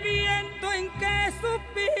el viento en que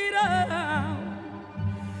suspira,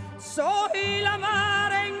 soy la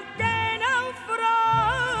mar en que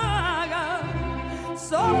naufraga,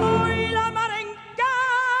 soy la mar en que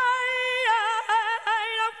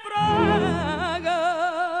naufraga.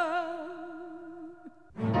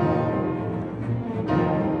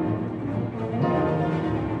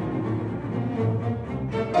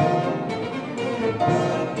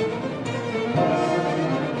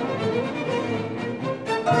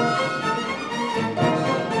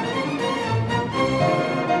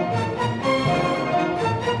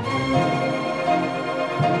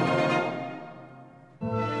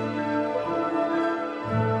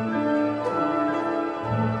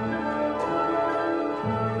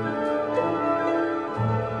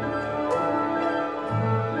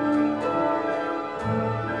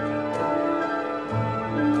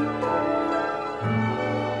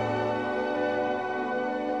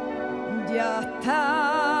 Ya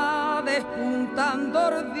está despuntando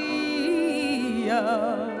el día.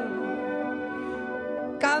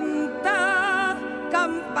 Canta,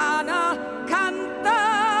 campana, canta,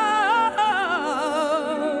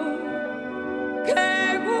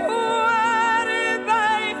 que vuelve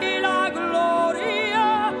la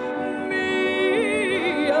gloria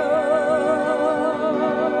mía.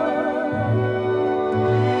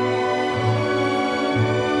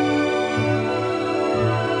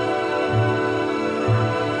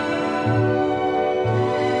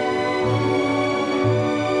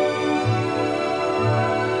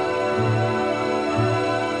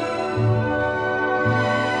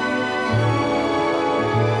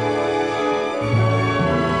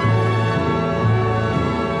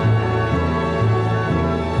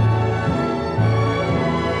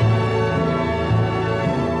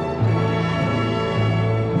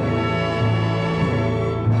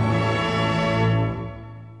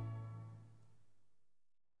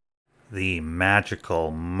 The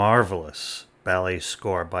magical, marvelous ballet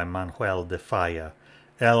score by Manuel de Falla,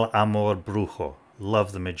 El Amor Brujo,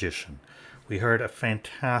 Love the Magician. We heard a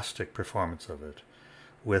fantastic performance of it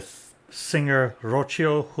with singer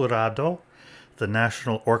Rocio Jurado, the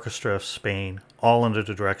National Orchestra of Spain, all under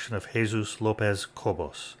the direction of Jesus Lopez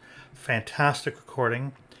Cobos. Fantastic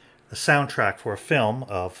recording, a soundtrack for a film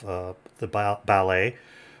of the ballet,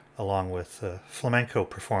 along with flamenco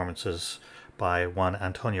performances by one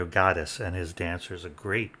Antonio Gades and his dancers. A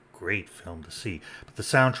great, great film to see. But the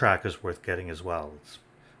soundtrack is worth getting as well.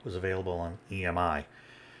 It was available on EMI.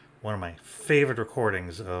 One of my favorite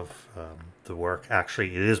recordings of the work.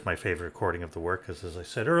 Actually, it is my favorite recording of the work, because as I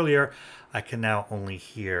said earlier, I can now only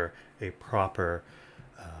hear a proper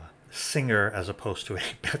singer as opposed to a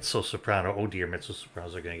mezzo-soprano. Oh dear,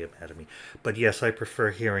 mezzo-sopranos are going to get mad at me. But yes, I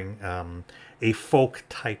prefer hearing a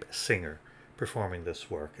folk-type singer performing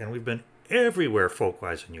this work. And we've been everywhere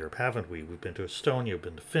folk-wise in Europe, haven't we? We've been to Estonia, we've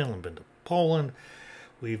been to Finland, been to Poland,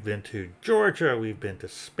 we've been to Georgia, we've been to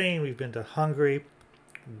Spain, we've been to Hungary.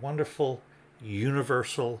 Wonderful,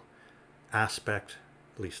 universal aspect,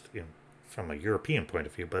 at least from a European point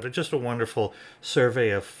of view, but just a wonderful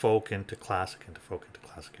survey of folk into classic, into folk, into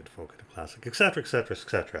classic, into folk, into classic, etc., etc.,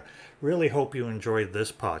 etc. Really hope you enjoyed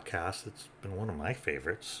this podcast. It's been one of my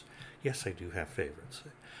favorites. Yes, I do have favorites.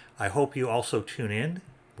 I hope you also tune in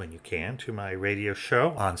when you can, to my radio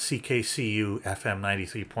show on CKCU FM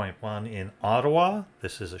 93.1 in Ottawa.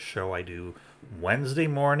 This is a show I do Wednesday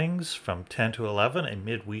mornings from 10 to 11, a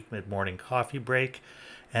midweek, mid-morning coffee break,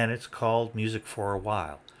 and it's called Music for a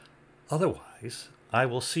While. Otherwise, I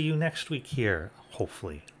will see you next week here,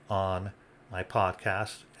 hopefully, on my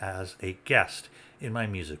podcast as a guest in my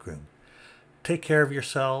music room. Take care of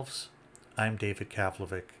yourselves. I'm David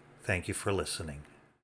Kavlovic. Thank you for listening.